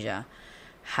Indonesia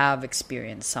have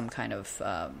experienced some kind of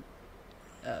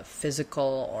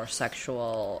physical or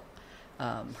sexual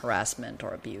harassment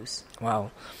or abuse.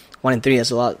 Wow, 1 in 3 is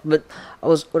a lot. But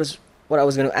what I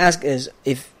was going to ask is,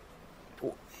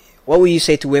 what would you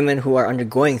say to women who are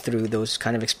undergoing through those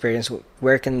kind of experience?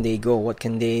 Where can they go? What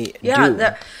can they do?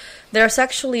 There's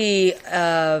actually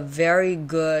a very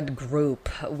good group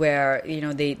where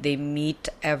they meet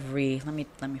every. Let me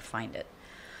find it.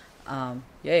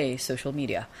 Yay, social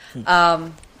media.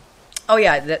 They're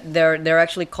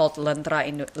actually called Lentera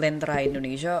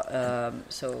Indonesia.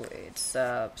 So it's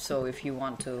so if you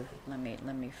want to, let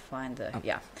me find the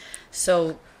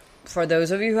So for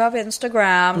those of you who have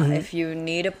Instagram, if you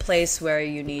need a place where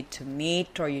you need to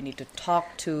meet or you need to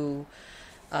talk to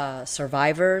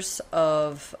survivors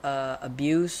of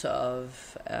abuse,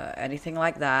 of anything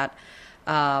like that,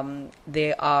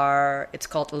 it's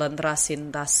called Lentera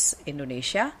Sintas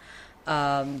Indonesia.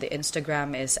 The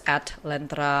Instagram is at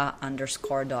Lentera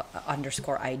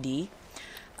 _ID,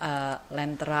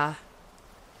 Lentera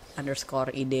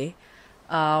 _ID.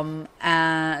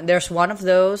 And there's one of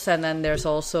those, and then there's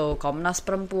also Komnas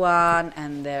Perempuan,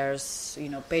 and there's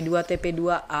P2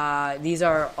 TP2A. These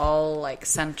are all like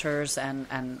centers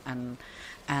and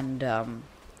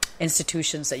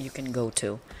institutions that you can go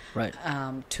to, right?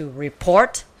 To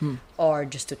report or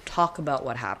just to talk about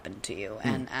what happened to you,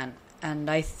 and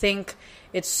I think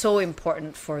it's so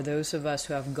important for those of us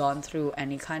who have gone through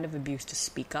any kind of abuse to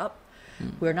speak up.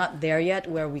 We're not there yet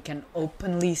where we can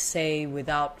openly say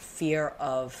without fear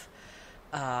of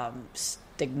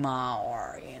stigma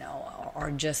or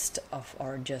just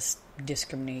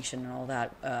discrimination and all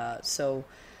that. So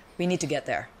we need to get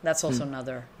there. That's also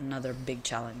another big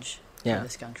challenge for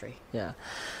this country. Yeah.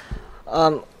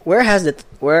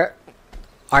 Where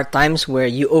are times where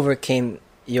you overcame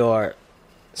your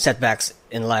setbacks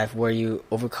in life, where you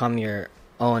overcome your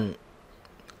own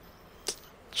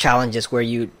challenges, where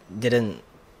you didn't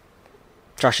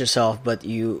trust yourself but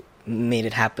you made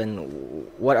it happen?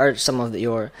 What are some of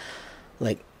your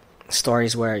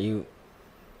stories where you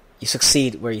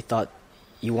succeed, where you thought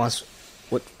you once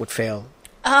would fail?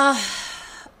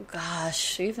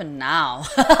 Gosh, even now.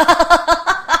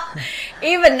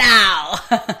 Even now.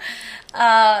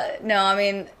 No, I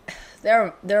mean,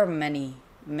 there are many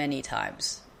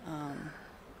times.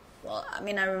 Well, I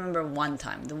mean, I remember one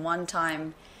time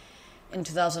in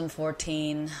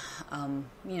 2014,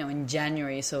 in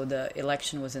January, so the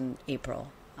election was in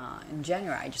April. In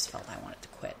January, I just felt I wanted to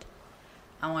quit.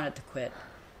 I wanted to quit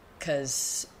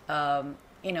because, when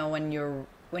you're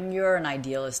an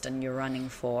idealist and you're running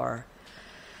for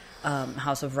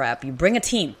House of Rep, you bring a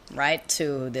team, right,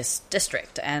 to this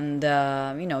district, and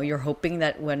you're hoping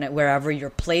that wherever you're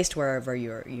placed, wherever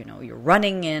you're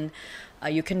running in,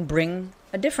 you can bring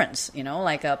a difference,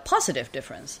 like a positive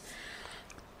difference.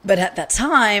 But at that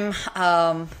time,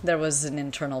 there was an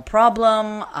internal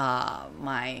problem.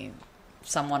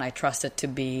 Someone I trusted to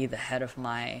be the head of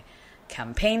my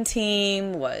campaign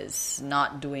team was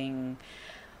not doing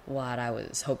what I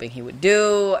was hoping he would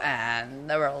do, and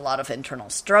there were a lot of internal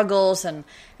struggles, and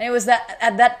it was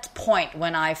at that point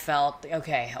when I felt,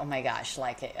 okay, oh my gosh,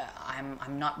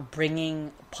 I'm not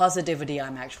bringing positivity,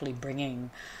 I'm actually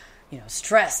bringing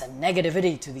stress and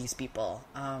negativity to these people.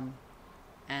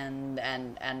 And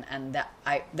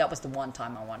that was the one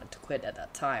time I wanted to quit at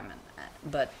that time,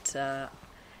 but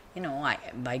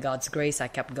by God's grace I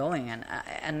kept going,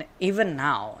 and even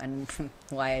now, and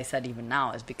why I said even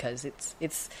now is because it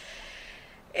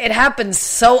happens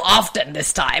so often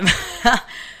this time,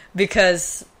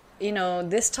 because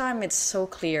this time it's so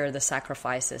clear the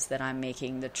sacrifices that I'm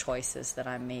making, the choices that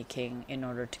I'm making in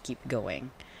order to keep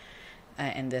going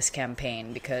in this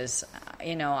campaign, because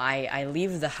I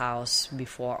leave the house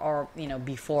before or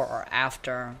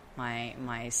after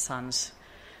my sons,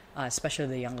 especially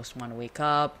the youngest one, wake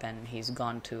up and he's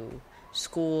gone to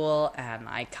school, and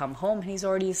I come home and he's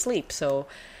already asleep, so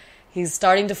he's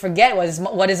starting to forget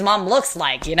what his mom looks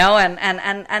like,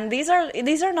 and these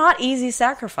are not easy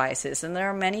sacrifices, and there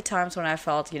are many times when I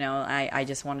felt I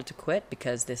just wanted to quit,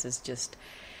 because this is just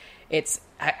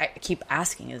I keep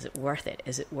asking, is it worth it?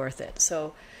 Is it worth it?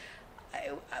 So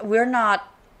we're not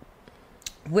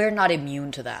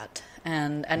immune to that.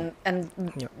 And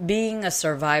being a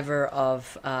survivor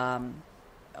of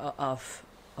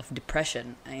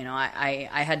depression,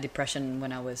 I had depression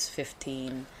when I was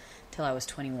 15 till I was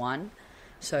 21.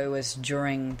 So it was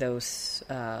during those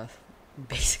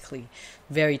basically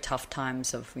very tough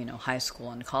times of high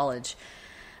school and college.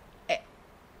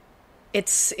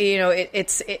 It's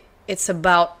it's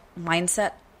about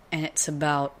mindset, and it's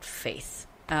about faith.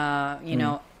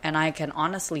 And I can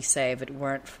honestly say, if it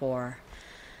weren't for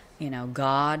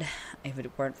God, if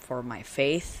it weren't for my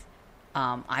faith,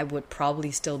 I would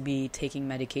probably still be taking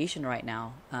medication right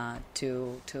now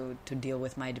to deal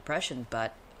with my depression.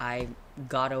 But I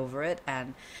got over it,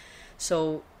 and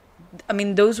so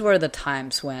those were the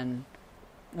times when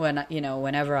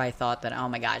whenever I thought that, oh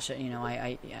my gosh,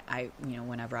 I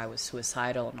whenever I was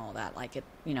suicidal and all that, like it,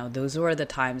 those were the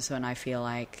times when I feel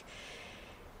like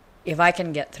if I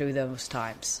can get through those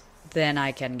times, then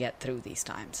I can get through these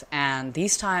times. And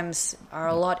these times are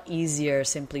a lot easier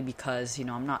simply because,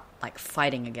 I'm not like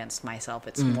fighting against myself.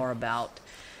 It's more about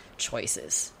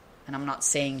choices. And I'm not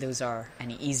saying those are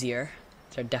any easier.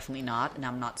 They're definitely not. And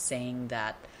I'm not saying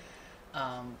that,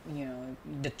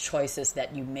 the choices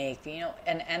that you make,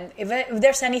 and if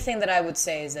there's anything that I would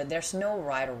say is that there's no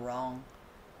right or wrong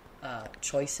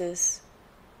choices.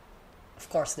 Of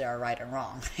course, there are right and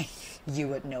wrong. You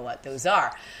would know what those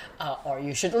are, or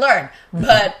you should learn.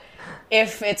 But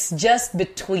if it's just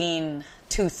between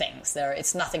two things,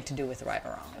 it's nothing to do with right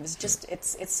or wrong.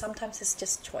 It's sometimes it's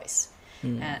just choice,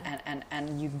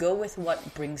 and you go with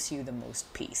what brings you the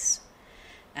most peace.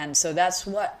 And so that's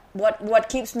what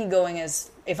keeps me going.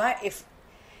 Is if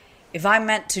I'm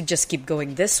meant to just keep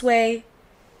going this way,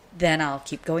 then I'll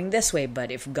keep going this way.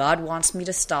 But if God wants me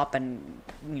to stop and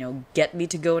get me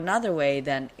to go another way,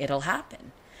 then it'll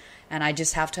happen. And I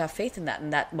just have to have faith in that,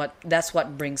 and that's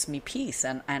what brings me peace.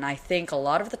 And I think a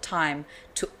lot of the time,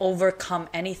 to overcome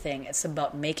anything, it's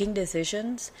about making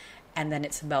decisions, and then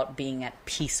it's about being at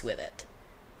peace with it.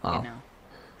 Wow.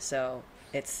 So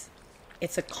it's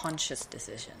a conscious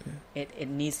decision. It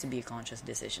needs to be a conscious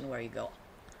decision where you go,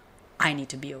 I need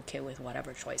to be okay with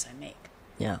whatever choice I make.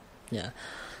 Yeah.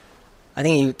 I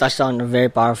think you touched on a very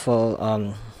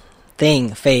powerful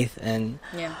thing, faith, and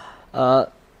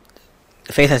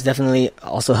faith has definitely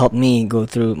also helped me go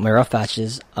through my rough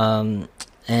patches. And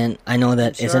I know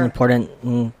that it's an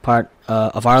important part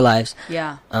of our lives.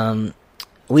 Yeah.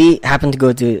 We happen to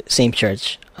go to same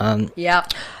church.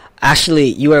 Actually,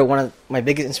 you are one of my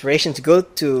biggest inspirations to go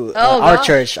to our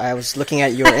church. I was looking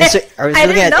at your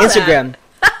Instagram.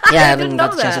 Yeah, I haven't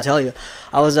got the chance to tell you.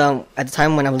 I was at the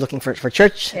time when I was looking for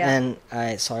church, and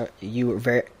I saw you were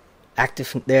very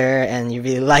active there, and you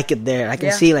really like it there. I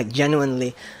can see, like,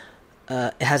 genuinely,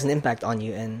 it has an impact on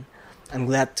you, and I'm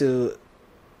glad to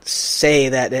say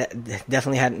that it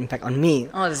definitely had an impact on me.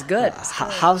 Oh, that's good.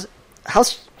 How's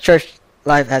church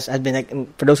life has been like?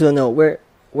 And for those who don't know, where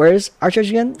is our church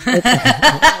again?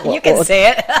 You can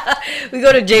say it. We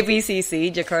go to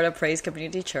JPCC, Jakarta Praise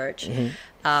Community Church.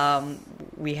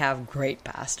 We have great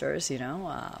pastors,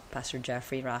 Pastor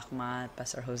Jeffrey Rahmat,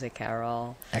 Pastor Jose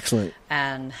Carroll. Excellent.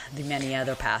 And the many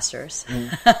other pastors.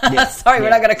 Sorry, we're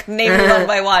not going to name them one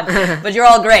by one, but you're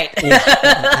all great. Thank you.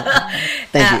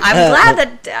 I'm glad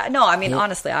that,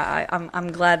 honestly,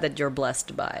 I'm glad that you're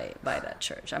blessed by that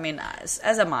church.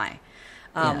 As am I.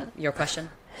 Your question?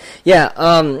 Yeah,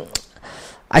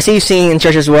 I see you singing in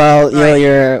church as well. Right.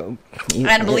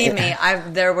 And believe me,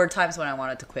 there were times when I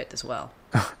wanted to quit as well.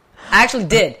 I actually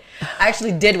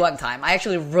did one time. I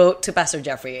actually wrote to Pastor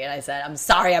Jeffrey and I said, I'm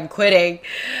sorry, I'm quitting.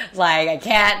 Like, I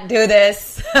can't do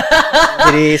this.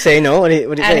 Did he say no? What did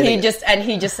he say? And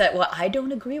he just said, well, I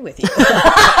don't agree with you. I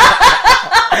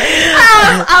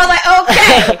was like,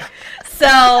 okay.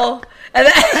 So...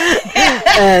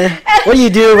 what do you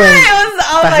do when?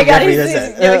 Oh my God,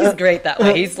 he's great that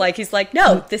way. He's like,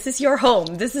 no, this is your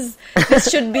home. This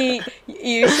should be.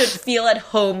 You should feel at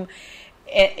home.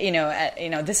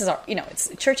 This is our.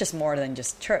 Church is more than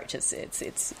just church.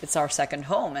 It's our second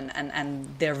home,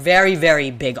 and they're very,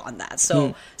 very big on that.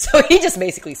 So he just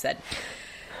basically said,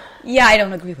 yeah, I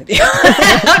don't agree with you.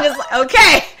 I'm just like,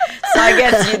 okay. So I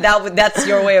guess that's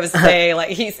your way of saying, like,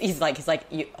 he's like,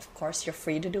 of course you're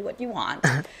free to do what you want,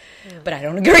 but I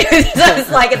don't agree with you. So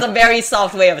it's a very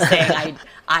soft way of saying,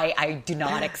 I do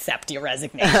not accept your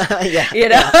resignation.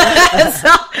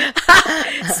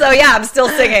 So yeah, I'm still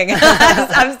singing.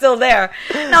 I'm still there.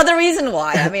 Now the reason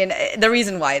why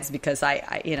it's because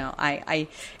it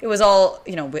was all,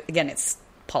 again, it's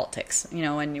politics.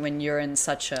 When you're in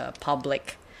such a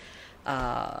public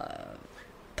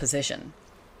position,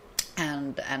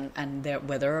 and there,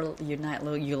 whether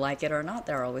you like it or not,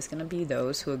 there are always going to be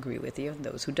those who agree with you and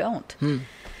those who don't.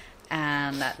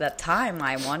 And at that time,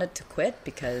 I wanted to quit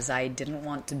because I didn't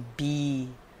want to be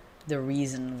the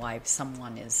reason why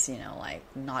someone is, like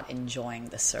not enjoying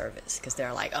the service, because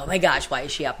they're like, oh my gosh, why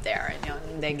is she up there?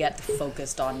 And they get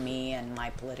focused on me and my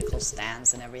political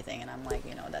stance and everything, and I'm like,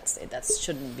 that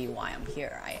shouldn't be why I'm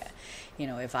here.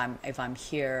 If I'm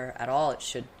here at all, it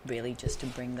should really just to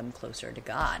bring them closer to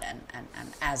God, and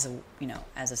as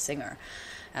a singer,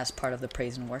 as part of the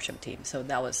praise and worship team. So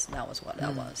that was what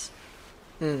that was.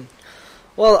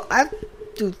 Well, I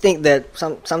do think that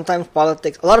sometimes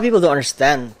politics. A lot of people don't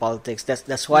understand politics.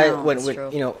 That's why when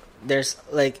there's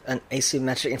like an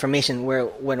asymmetric information where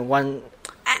when one.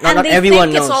 Not they everyone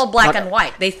think knows. It's all black and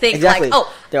white. They think exactly. like,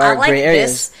 oh, there are I like gray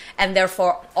areas. this, and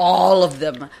therefore all of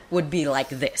them would be like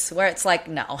this. Where it's like,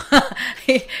 no,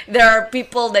 there are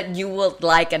people that you will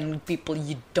like and people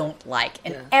you don't like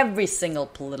in every single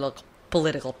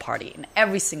political party, in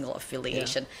every single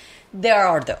affiliation. Yeah. There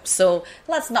are those. So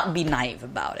let's not be naive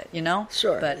about it,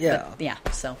 Sure. But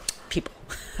so people.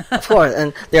 Of course,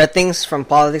 and there are things from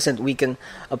politics that we can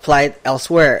apply it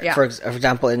elsewhere. Yeah. For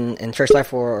example, in church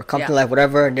life or company life,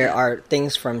 whatever, there are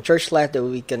things from church life that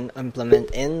we can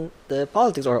implement in the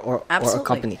politics or a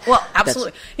company. Well,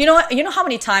 absolutely. You know what? You know how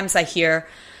many times I hear,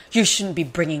 you shouldn't be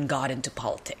bringing God into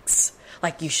politics.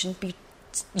 Like you shouldn't be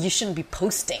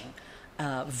posting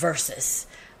verses,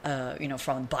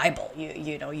 from the Bible.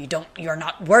 You're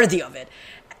not worthy of it,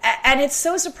 and it's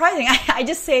so surprising. I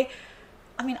just say,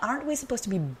 I mean, aren't we supposed to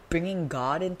be bringing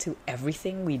God into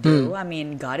everything we do? I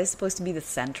mean, God is supposed to be the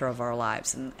center of our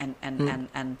lives, and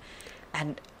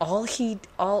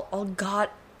all God,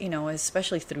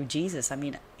 especially through Jesus. I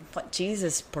mean, what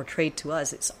Jesus portrayed to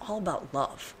us, it's all about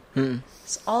love.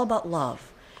 It's all about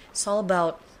love. It's all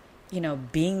about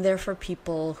being there for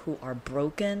people who are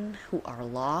broken, who are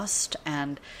lost,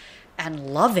 and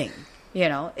loving.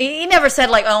 He never said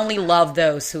like I only love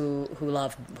those who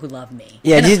love me.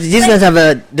 Yeah, Jesus doesn't have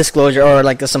a disclosure or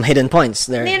like some hidden points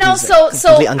there. So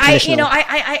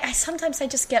I sometimes I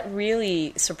just get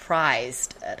really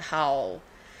surprised at how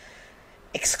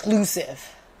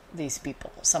exclusive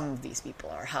some of these people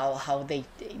are. How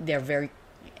they're very.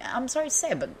 I'm sorry to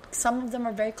say, but some of them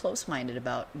are very close-minded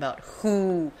about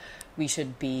who we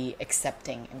should be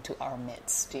accepting into our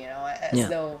midst. As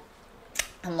though.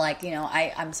 I'm like,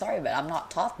 I'm sorry, but I'm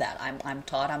not taught that. I'm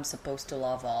taught I'm supposed to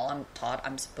love all. I'm taught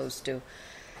I'm supposed to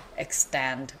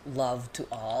extend love to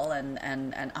all. And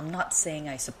I'm not saying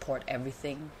I support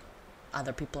everything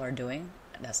other people are doing.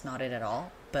 That's not it at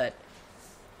all. But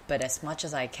as much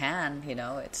as I can,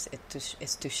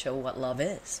 it's to show what love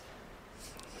is.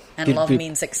 And love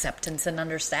means acceptance and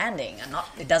understanding. And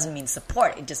it doesn't mean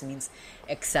support. It just means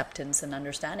acceptance and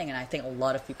understanding. And I think a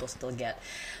lot of people still get...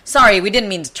 Sorry, we didn't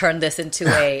mean to turn this into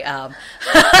a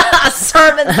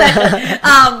sermon session.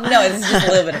 No, it's just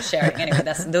a little bit of sharing. Anyway,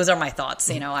 those are my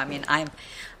thoughts. I mean,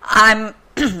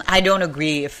 I don't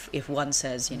agree if one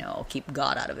says, keep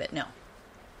God out of it. No.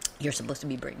 You're supposed to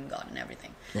be bringing God in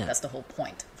everything. Yeah. That's the whole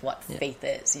point of what faith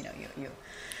is.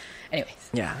 Anyways.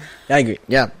 Yeah, I agree.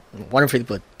 Yeah, wonderfully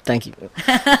put. Thank you.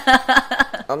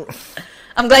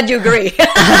 I'm glad you agree.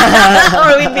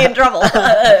 Or we'd be in trouble.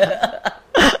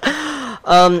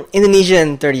 Indonesia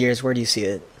in 30 years, where do you see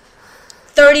it?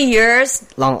 30 years?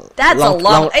 That's a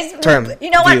long term. You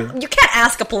know what? View. You can't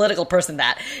ask a political person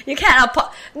that. You can't.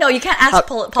 You can't ask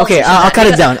politicians. Okay, I'll cut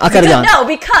it down. No,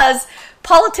 because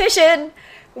politician.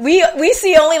 We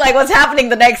see only like what's happening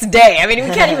the next day. I mean,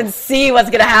 we can't even see what's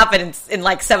going to happen in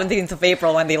like 17th of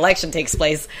April when the election takes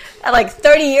place. Like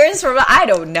 30 years from now, I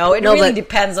don't know. It really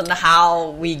depends on how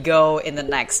we go in the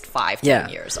next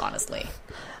 5-10 years, honestly.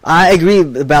 I agree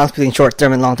the balance between short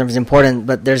term and long term is important,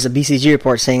 but there's a BCG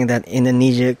report saying that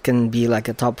Indonesia can be like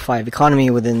a top 5 economy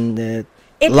within the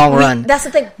long run. That's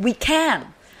the thing. We can.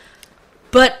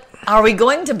 But are we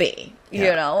going to be?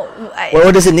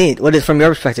 What does it need? From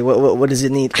your perspective? What does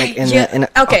it need? Like there's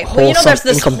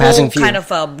this whole kind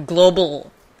of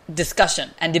global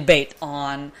discussion and debate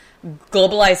on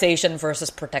globalization versus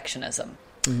protectionism.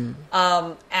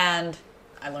 Mm-hmm. And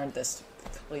I learned this a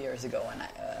couple of years ago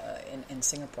in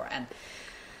Singapore. And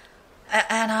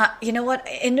you know what?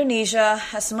 Indonesia,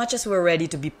 as much as we're ready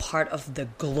to be part of the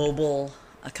global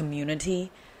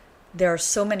community, there are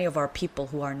so many of our people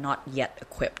who are not yet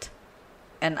equipped.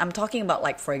 And I'm talking about,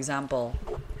 like, for example,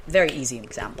 very easy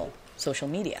example, social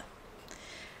media,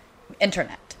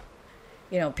 internet.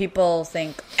 People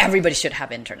think everybody should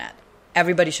have internet.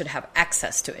 Everybody should have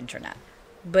access to internet.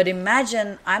 But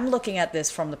imagine I'm looking at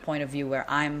this from the point of view where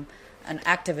I'm an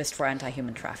activist for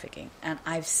anti-human trafficking. And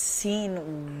I've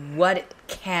seen what it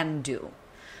can do,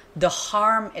 the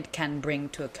harm it can bring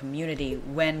to a community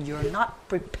when you're not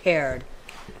prepared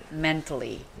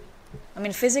mentally I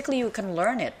mean, physically you can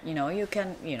learn it. You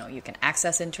can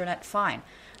access internet, fine.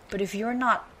 But if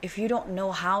you don't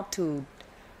know how to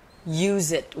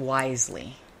use it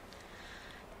wisely,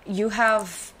 you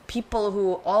have people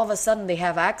who all of a sudden they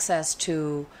have access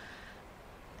to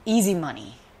easy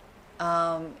money,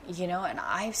 and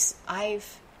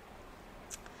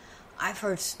I've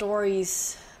heard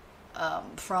stories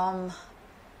from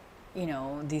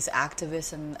these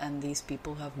activists and these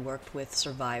people who have worked with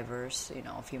survivors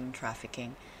of human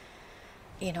trafficking,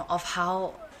 of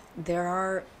how there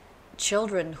are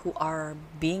children who are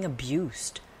being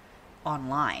abused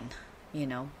online,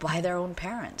 by their own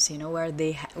parents, where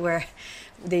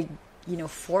they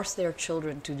force their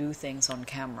children to do things on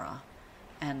camera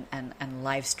and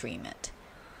live stream it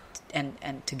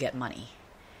and to get money,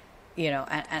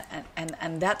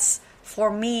 and that's,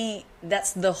 for me,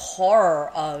 that's the horror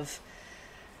of,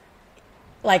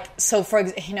 like, so for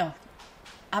example,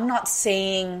 I'm not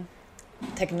saying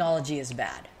technology is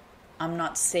bad. I'm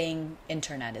not saying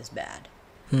internet is bad.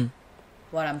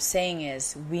 What I'm saying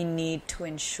is we need to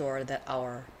ensure that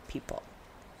our people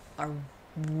are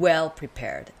well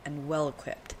prepared and well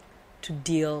equipped to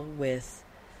deal with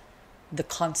the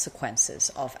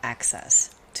consequences of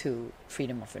access to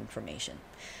freedom of information.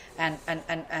 And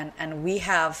we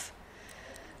have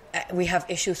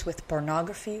issues with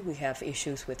pornography. We have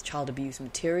issues with child abuse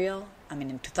material. I mean,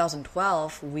 in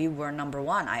 2012, we were number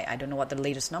one. I don't know what the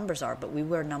latest numbers are, but we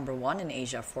were number one in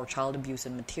Asia for child abuse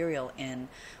and material in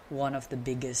one of the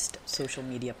biggest social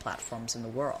media platforms in the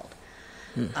world,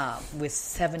 with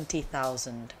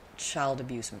 70,000 child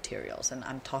abuse materials. And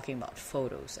I'm talking about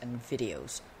photos and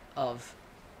videos of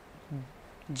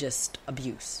just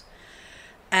abuse.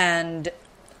 And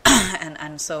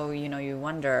so, you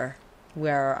wonder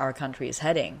where our country is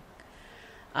heading.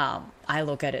 I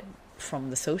look at it from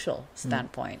the social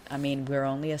standpoint. I mean, we're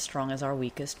only as strong as our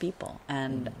weakest people.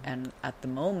 And at the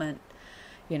moment,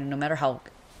 no matter how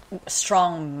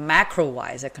strong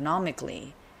macro-wise,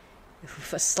 economically,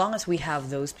 as long as we have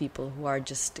those people who are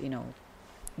just,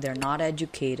 they're not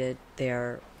educated,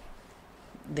 they're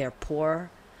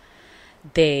poor,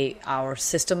 our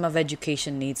system of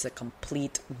education needs a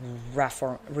complete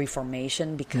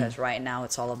reformation, because right now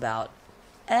it's all about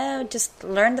just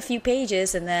learn the few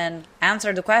pages and then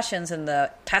answer the questions in the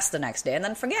test the next day and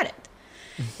then forget it.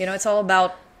 It's all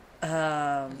about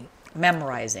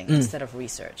memorizing instead of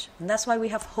research. And that's why we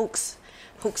have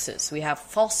hoaxes. We have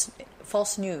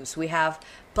false news. We have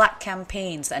black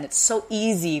campaigns, and it's so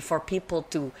easy for people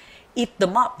to eat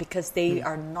them up because they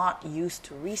are not used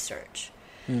to research.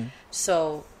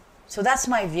 So that's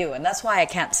my view, and that's why I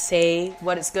can't say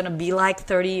what it's going to be like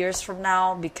 30 years from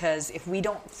now, because if we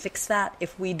don't fix that,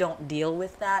 if we don't deal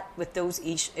with that, with those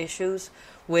issues,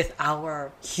 with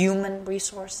our human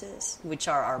resources, which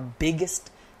are our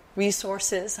biggest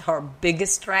resources, our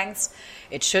biggest strengths,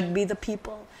 it should be the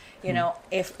people.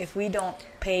 If we don't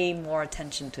pay more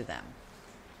attention to them,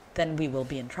 then we will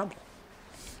be in trouble.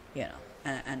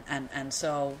 And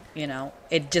so,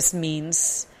 it just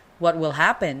means what will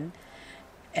happen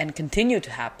and continue to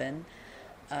happen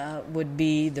would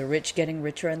be the rich getting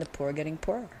richer and the poor getting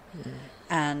poorer.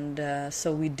 And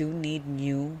so we do need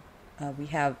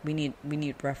we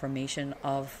need reformation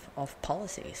of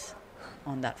policies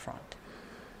on that front.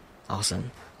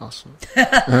 Awesome.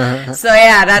 So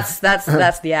yeah, that's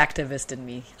the activist in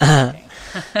me.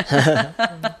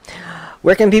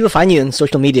 Where can people find you on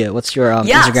social media? What's your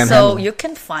Instagram handle? So you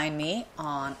can find me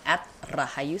on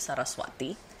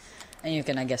 @RahayuSaraswati. And you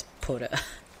can, I guess, put it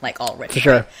already. For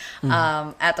sure.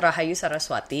 Right? At Rahayu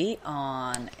Saraswati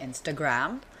on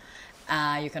Instagram.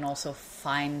 You can also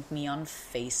find me on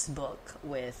Facebook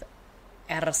with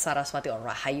R. Saraswati or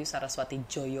Rahayu Saraswati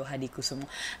Joyo Hadikusumo.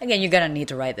 Again, you're going to need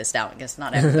to write this down because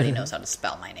not everybody knows how to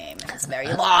spell my name. And it's very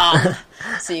long.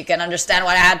 So you can understand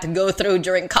what I had to go through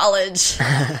during college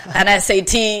and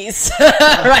SATs,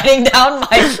 writing down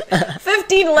my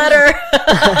 15-letter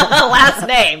last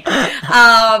name.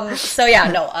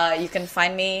 You can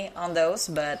find me on those,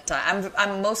 but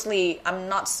I'm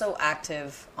not so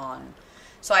active on.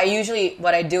 So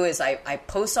what I do is I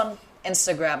post on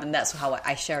Instagram, and that's how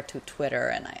I share to Twitter,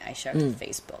 and I share to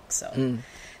Facebook. So,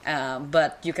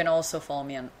 but you can also follow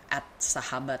me on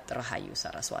 @Sahabat Rahayu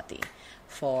Saraswati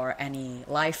for any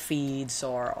live feeds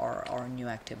or new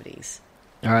activities.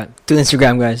 All right, 2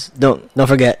 Instagram, guys. Don't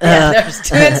forget. Yeah, there's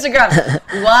 2 Instagram.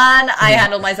 One I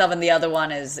handle myself, and the other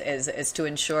one is to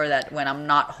ensure that when I'm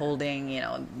not holding,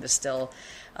 there's still.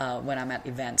 When I'm at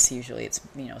events, usually it's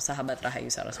Sahabat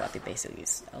Rahayu Saraswati basically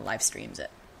live streams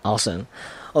it. Awesome.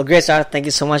 Well, great, Sarah. Thank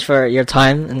you so much for your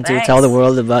time and to Thanks. tell the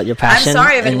world about your passion. I'm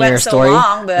sorry if it and went your so story.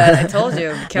 long, but I told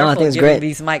you, be I careful think it's giving great.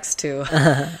 these mics to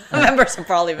members of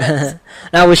parliament.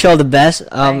 Now, I wish you all the best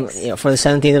Thanks. for the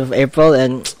 17th of April.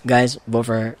 And guys, vote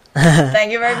for her.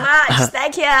 Thank you very much.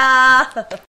 Thank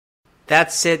you.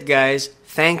 That's it, guys.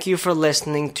 Thank you for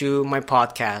listening to my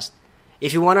podcast.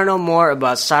 If you want to know more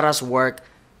about Sarah's work,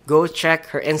 go check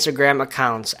her Instagram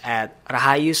accounts at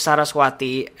Rahayu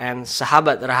Saraswati and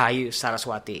Sahabat Rahayu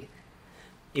Saraswati.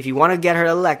 If you want to get her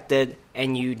elected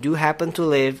and you do happen to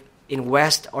live in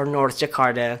West or North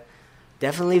Jakarta,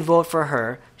 definitely vote for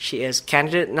her. She is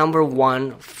candidate number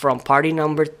 1 from party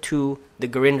number 2, the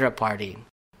Gerindra Party.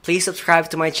 Please subscribe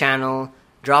to my channel,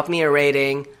 drop me a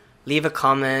rating, leave a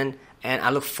comment, and I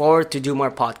look forward to do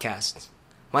more podcasts.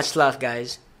 Much love,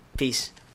 guys. Peace.